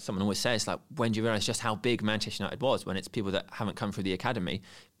 and like someone always says, like, when do you realise just how big Manchester United was? When it's people that haven't come through the academy,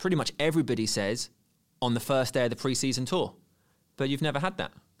 pretty much everybody says on the first day of the pre-season tour. But you've never had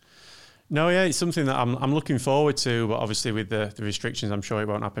that. No, yeah, it's something that I'm looking forward to, but obviously with the restrictions, I'm sure it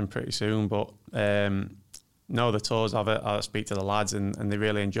won't happen pretty soon. But no, the tours, I speak to the lads and they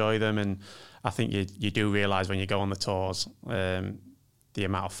really enjoy them. And I think you do realise when you go on the tours, the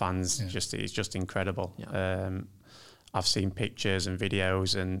amount of fans, it's just incredible. Yeah. I've seen pictures and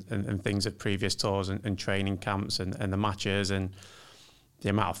videos and things of previous tours and training camps and the matches, and the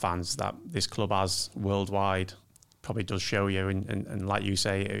amount of fans that this club has worldwide probably does show you, and like you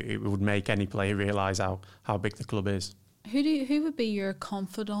say, it would make any player realise how big the club is. Who would be your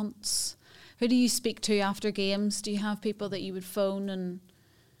confidants? Who do you speak to after games? Do you have people that you would phone, and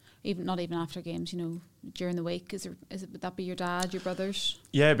not even after games, during the week? Would that be your dad, your brothers?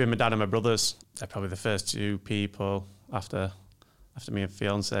 Yeah, it'd be my dad and my brothers. They're probably the first 2 people after me and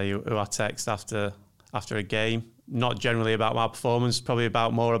fiance who I text after a game. Not generally about my performance, probably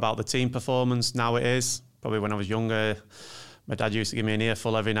more about the team performance. Now it is. Probably when I was younger, my dad used to give me an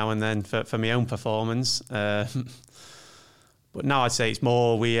earful every now and then for my own performance. But now I'd say it's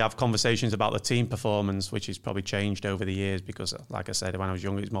more, we have conversations about the team performance, which has probably changed over the years because, like I said, when I was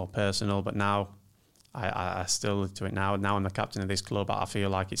younger, it's more personal. But now I still do it now. Now I'm the captain of this club. I feel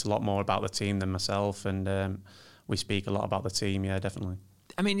like it's a lot more about the team than myself. And we speak a lot about the team, yeah, definitely.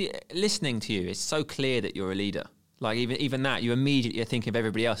 I mean, listening to you, it's so clear that you're a leader. Like even that, you immediately are thinking of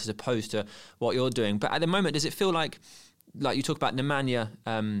everybody else as opposed to what you're doing. But at the moment, does it feel like you talk about Nemanja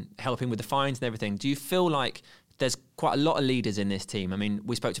helping with the fines and everything, do you feel like there's quite a lot of leaders in this team? I mean,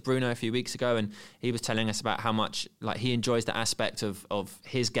 we spoke to Bruno a few weeks ago and he was telling us about how much he enjoys the aspect of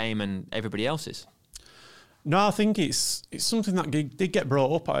his game and everybody else's. No, I think it's something that did get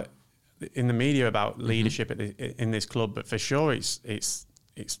brought up in the media about leadership in this club, but for sure it's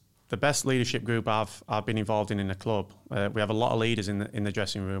the best leadership group I've been involved in the club. We have a lot of leaders in the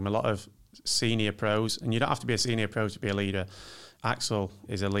dressing room, a lot of senior pros, and you don't have to be a senior pro to be a leader. Axel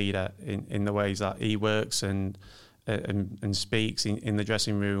is a leader in the ways that he works and speaks in the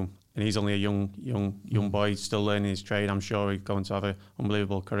dressing room. and he's only a young boy still learning his trade. I'm sure he's going to have an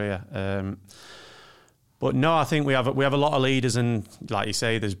unbelievable career. But no, I think we have a lot of leaders, and like you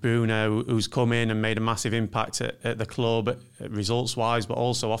say, there's Bruno who's come in and made a massive impact at the club, results wise, but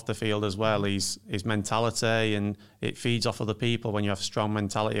also off the field as well. His mentality, and it feeds off other people when you have a strong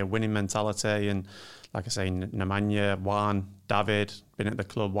mentality, a winning mentality, and like I say, Nemanja, Juan, David, been at the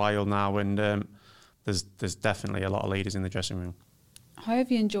club a while now, and there's definitely a lot of leaders in the dressing room. How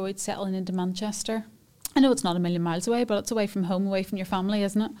have you enjoyed settling into Manchester? I know it's not a million miles away, but it's away from home, away from your family,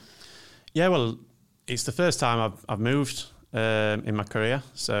 isn't it? Yeah, well, it's the first time I've moved in my career.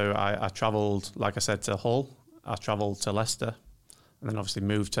 So I travelled, like I said, to Hull. I travelled to Leicester, and then obviously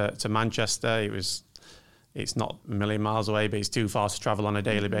moved to Manchester. It's not a million miles away, but it's too far to travel on a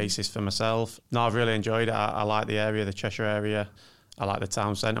daily basis for myself. No, I've really enjoyed it. I like the area, the Cheshire area. I like the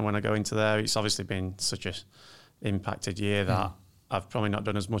town centre when I go into there. It's obviously been such a impacted year that I've probably not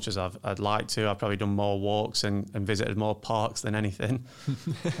done as much as I'd like to. I've probably done more walks and visited more parks than anything,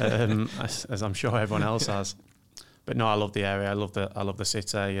 as I'm sure everyone else has. But no, I love the area. I love the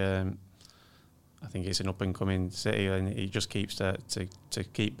city. I think it's an up and coming city, and it just keeps to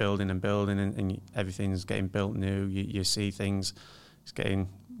keep building and building, and everything's getting built new. You see things. It's getting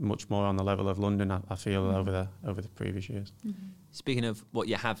much more on the level of London, I feel, over the previous years. Mm-hmm. Speaking of what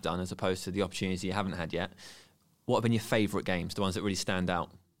you have done as opposed to the opportunities you haven't had yet, what have been your favourite games, the ones that really stand out?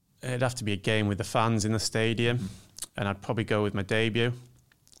 It'd have to be a game with the fans in the stadium, and I'd probably go with my debut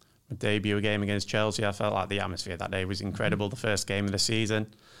game against Chelsea. I felt like the atmosphere that day was incredible. The first game of the season,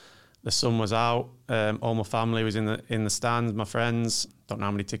 the sun was out, all my family was in the stands, my friends. Don't know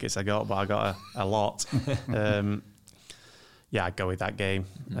how many tickets I got, but I got a lot. Yeah, I'd go with that game.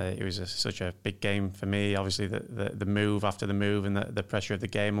 It was such a big game for me. Obviously, the move after the move, and the pressure of the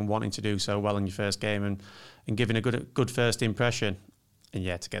game, and wanting to do so well in your first game, and giving a good first impression. And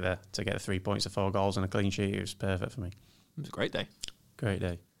yeah, to get the 3 points of 4 goals and a clean sheet, it was perfect for me. It was a great day. Great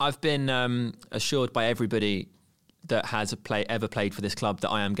day. I've been assured by everybody that has ever played for this club that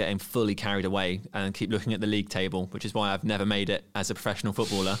I am getting fully carried away and keep looking at the league table, which is why I've never made it as a professional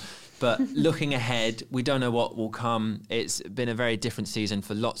footballer. But looking ahead, we don't know what will come. It's been a very different season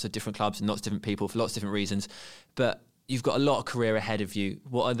for lots of different clubs and lots of different people for lots of different reasons. But you've got a lot of career ahead of you.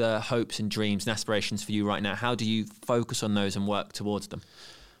 What are the hopes and dreams and aspirations for you right now? How do you focus on those and work towards them?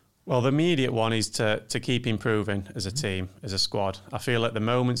 Well, the immediate one is to keep improving as a team, as a squad. I feel at the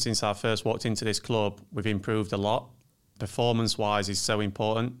moment, since I first walked into this club, we've improved a lot. Performance-wise is so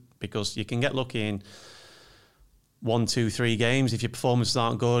important, because you can get lucky in 1, 2, 3 games if your performances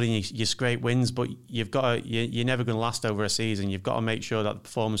aren't good and you scrape wins, but you're never going to last over a season. You've got to make sure that the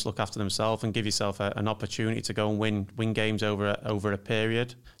performers look after themselves and give yourself an opportunity to go and win games over a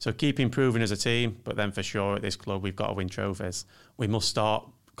period. So keep improving as a team, but then for sure at this club we've got to win trophies. We must start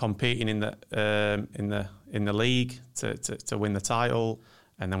competing in the league to win the title,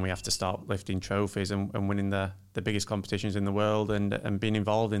 and then we have to start lifting trophies and winning the biggest competitions in the world and being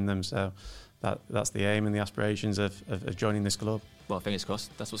involved in them. So that's the aim and the aspirations of joining this club. Well, fingers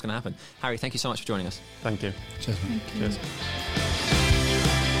crossed, that's what's going to happen. Harry, thank you so much for joining us. Thank you. Cheers, mate. Cheers.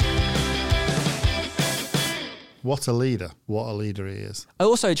 What a leader he is.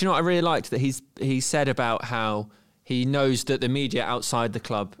 Also, do you know what I really liked? That he said about how he knows that the media outside the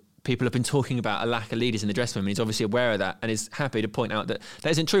club, people have been talking about a lack of leaders in the dressing room, and he's obviously aware of that and is happy to point out that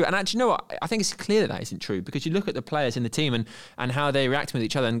isn't true. And actually, you know what? I think it's clear that isn't true, because you look at the players in the team and how they react with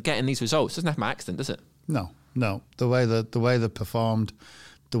each other and getting these results. It doesn't happen by accident, does it? No. The way they've performed,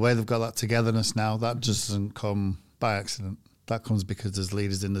 the way they've got that togetherness now, that just doesn't come by accident. That comes because there's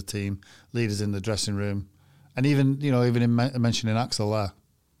leaders in the team, leaders in the dressing room, and even in mentioning Axel there,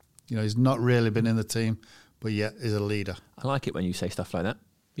 he's not really been in the team, but yet is a leader. I like it when you say stuff like that.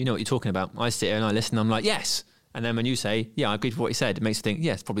 You know what you're talking about. I sit here and I listen, I'm like, yes. And then when you say, yeah, I agree with what he said, it makes me think,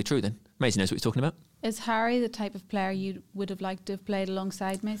 yeah, it's probably true then. Maisie knows what he's talking about. Is Harry the type of player you would have liked to have played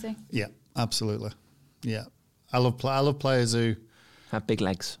alongside Maisie? Yeah, absolutely. Yeah. I love players who have big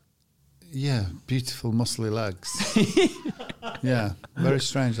legs. Yeah, beautiful, muscly legs. Yeah, very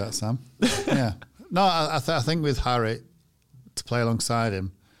strange that, Sam. Yeah. No, I think with Harry, to play alongside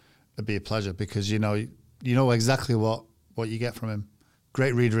him, it'd be a pleasure, because you know exactly what you get from him.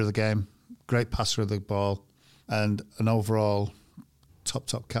 Great reader of the game, great passer of the ball, and an overall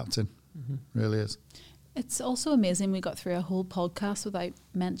top captain. Mm-hmm. Really is. It's also amazing we got through a whole podcast without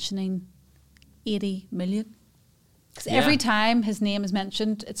mentioning 80 million. Because every time his name is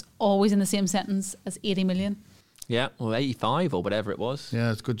mentioned, it's always in the same sentence as 80 million. Yeah, or 85 or whatever it was.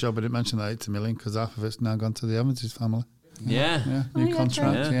 Yeah, it's a good job I didn't mention that 80 million, because half of it's now gone to the Evans family. Yeah. New yeah,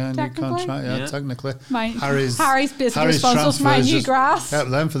 contract. true. Yeah, new Technically. contract. Yeah, Yeah. technically. Harry's basically responsible for my transfer is new just grass. Help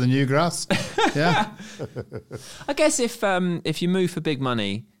them for the new grass. Yeah. I guess if you move for big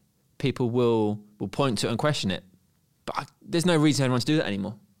money, people will point to it and question it. But there's no reason anyone to do that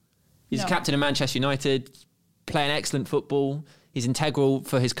anymore. He's No. captain of Manchester United, playing excellent football. He's integral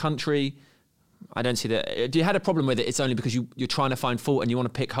for his country. I don't see that. If you had a problem with it, it's only because you're trying to find fault and you want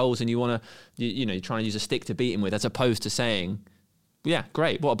to pick holes and you want to, you're trying to use a stick to beat him with, as opposed to saying, yeah,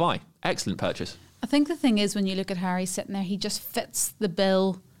 great, what a buy. Excellent purchase. I think the thing is, when you look at Harry sitting there, he just fits the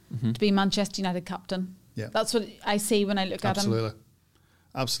bill to be Manchester United captain. Yeah. That's what I see when I look at him.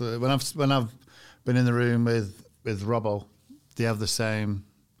 Absolutely. When I've been in the room with Robbo, they have the same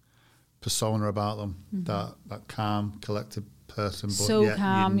persona about them. That calm, collected person, but So yet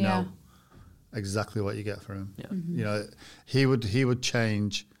calm, you know yeah. exactly what you get from him. Yeah. He would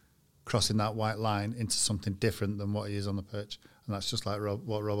change crossing that white line into something different than what he is on the pitch, and that's just like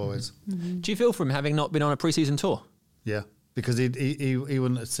what Robbo is. Do you feel for him having not been on a pre-season tour? Yeah, because he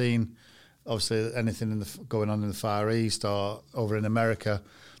wouldn't have seen obviously anything going on in the Far East or over in America,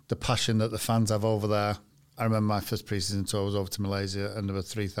 the passion that the fans have over there. I remember my first pre-season tour was over to Malaysia, and there were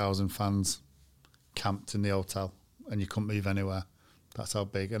 3,000 fans camped in the hotel, and you couldn't move anywhere. That's how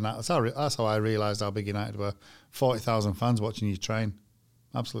big, and that's how I realised how big United were. 40,000 fans watching you train,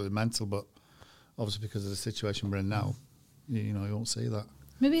 absolutely mental. But obviously, because of the situation we're in now, you won't see that.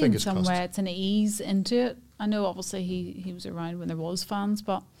 Maybe Fingers in some crossed. way it's an ease into it. I know obviously he was around when there was fans,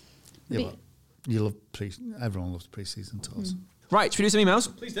 but maybe Yeah, but you love everyone loves pre-season tours. Right, should we do some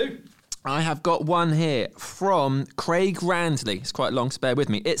emails? Please do. I have got one here from Craig Randley. It's quite long, so bear with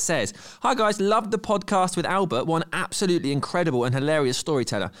me. It says, "Hi guys, loved the podcast with Albert, one absolutely incredible and hilarious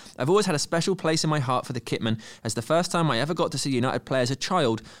storyteller. I've always had a special place in my heart for the Kitman, as the first time I ever got to see United play as a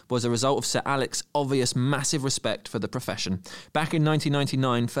child was a result of Sir Alex's obvious massive respect for the profession. Back in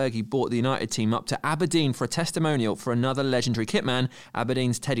 1999, Fergie brought the United team up to Aberdeen for a testimonial for another legendary kitman,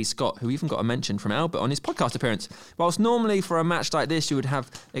 Aberdeen's Teddy Scott, who even got a mention from Albert on his podcast appearance. Whilst normally for a match like this you would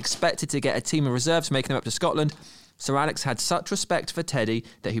have expected to get a team of reserves making them up to Scotland, Sir Alex had such respect for Teddy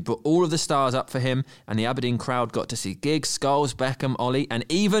that he brought all of the stars up for him, and the Aberdeen crowd got to see Giggs, Scholes, Beckham, Ollie and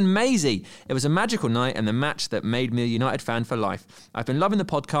even Maisie. It was a magical night and the match that made me a United fan for life. I've been loving the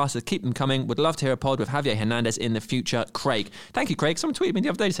podcast, so keep them coming. Would love to hear a pod with Javier Hernandez in the future. Craig." Thank you, Craig. Someone tweeted me the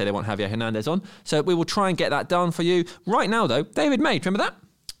other day to say they want Javier Hernandez on, so we will try and get that done for you. Right now though, David May, remember that?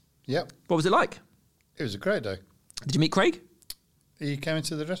 Yep, What was it like? it was a great day. Did you meet Craig? He came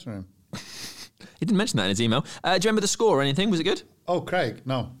into the dressing room. He didn't mention that in his email. Do you remember the score or anything? Was it good? Oh, Craig?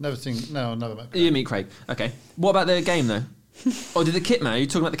 No, never met Craig. You meet Craig. Okay. What about the game though? Oh, did the kit man? Are you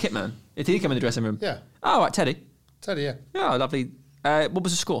talking about the kit man? Did he come in the dressing room? Yeah, Oh, right, Teddy. Teddy. Yeah, Oh, lovely. What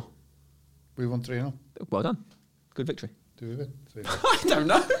was the score? we won 3-0. Well done. Good victory. Do we win? 3-0. I don't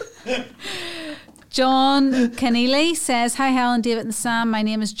know. John Keneally says, "Hi Helen, David and Sam. My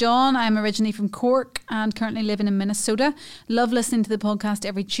name is John. I'm originally from Cork and currently living in Minnesota. Love listening to the podcast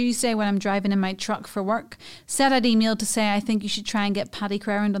every Tuesday when I'm driving in my truck for work. Said I'd emailed to say I think you should try and get Paddy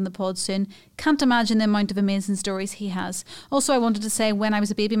Crerand on the pod soon. Can't imagine the amount of amazing stories he has. Also, I wanted to say when I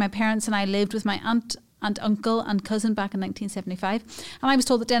was a baby, my parents and I lived with my aunt and uncle and cousin back in 1975, and I was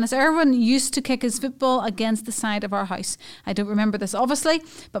told that Dennis Irwin used to kick his football against the side of our house. I don't remember this obviously,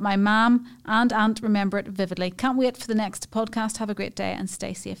 but my mum and aunt remember it vividly. Can't wait for the next podcast. Have a great day and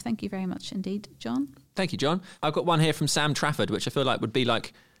stay safe." Thank you very much indeed, John. Thank you, John. I've got one here from Sam Trafford, which I feel like would be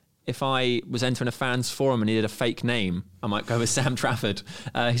like if I was entering a fans forum and needed a fake name, I might go with Sam Trafford.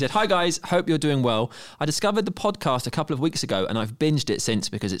 He said, "Hi guys, hope you're doing well. I discovered the podcast a couple of weeks ago and I've binged it since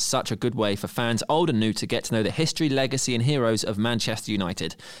because it's such a good way for fans old and new to get to know the history, legacy and heroes of Manchester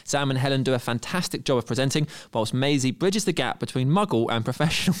United. Sam and Helen do a fantastic job of presenting, whilst Maisie bridges the gap between Muggle and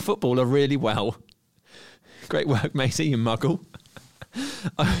professional footballer really well." Great work, Maisie, you Muggle.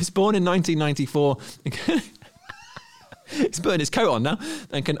 "I was born in 1994... He's putting his coat on now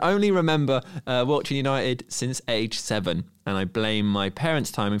and can only remember watching United since age 7. And I blame my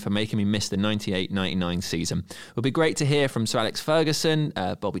parents' timing for making me miss the 98-99 season. It would be great to hear from Sir Alex Ferguson,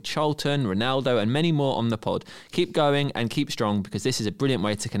 Bobby Charlton, Ronaldo and many more on the pod. Keep going and keep strong because this is a brilliant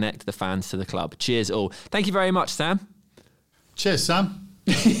way to connect the fans to the club. Cheers all." Thank you very much, Sam. Cheers, Sam.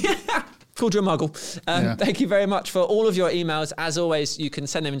 Called you a muggle. Yeah. Thank you very much for all of your emails. As always, you can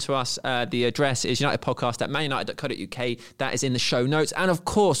send them to us. The address is unitedpodcast@manunited.co.uk. That is in the show notes. And of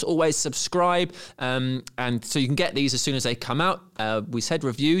course, always subscribe. And so you can get these as soon as they come out. We said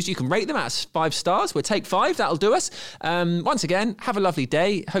reviews. You can rate them at 5 stars. We'll take 5. That'll do us. Once again, have a lovely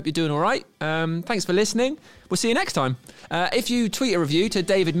day. Hope you're doing all right. Thanks for listening. We'll see you next time. If you tweet a review to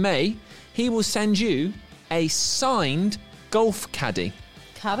David May, he will send you a signed golf caddy.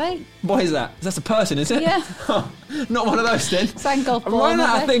 Caddy? What is that? That's a person, is it? Yeah. Not one of those then. Sang golf I'm ball, running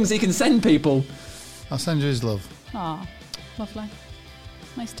out of maybe. things he can send people. I'll send you his love. Aw, lovely.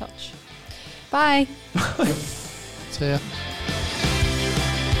 Nice touch. Bye. See ya.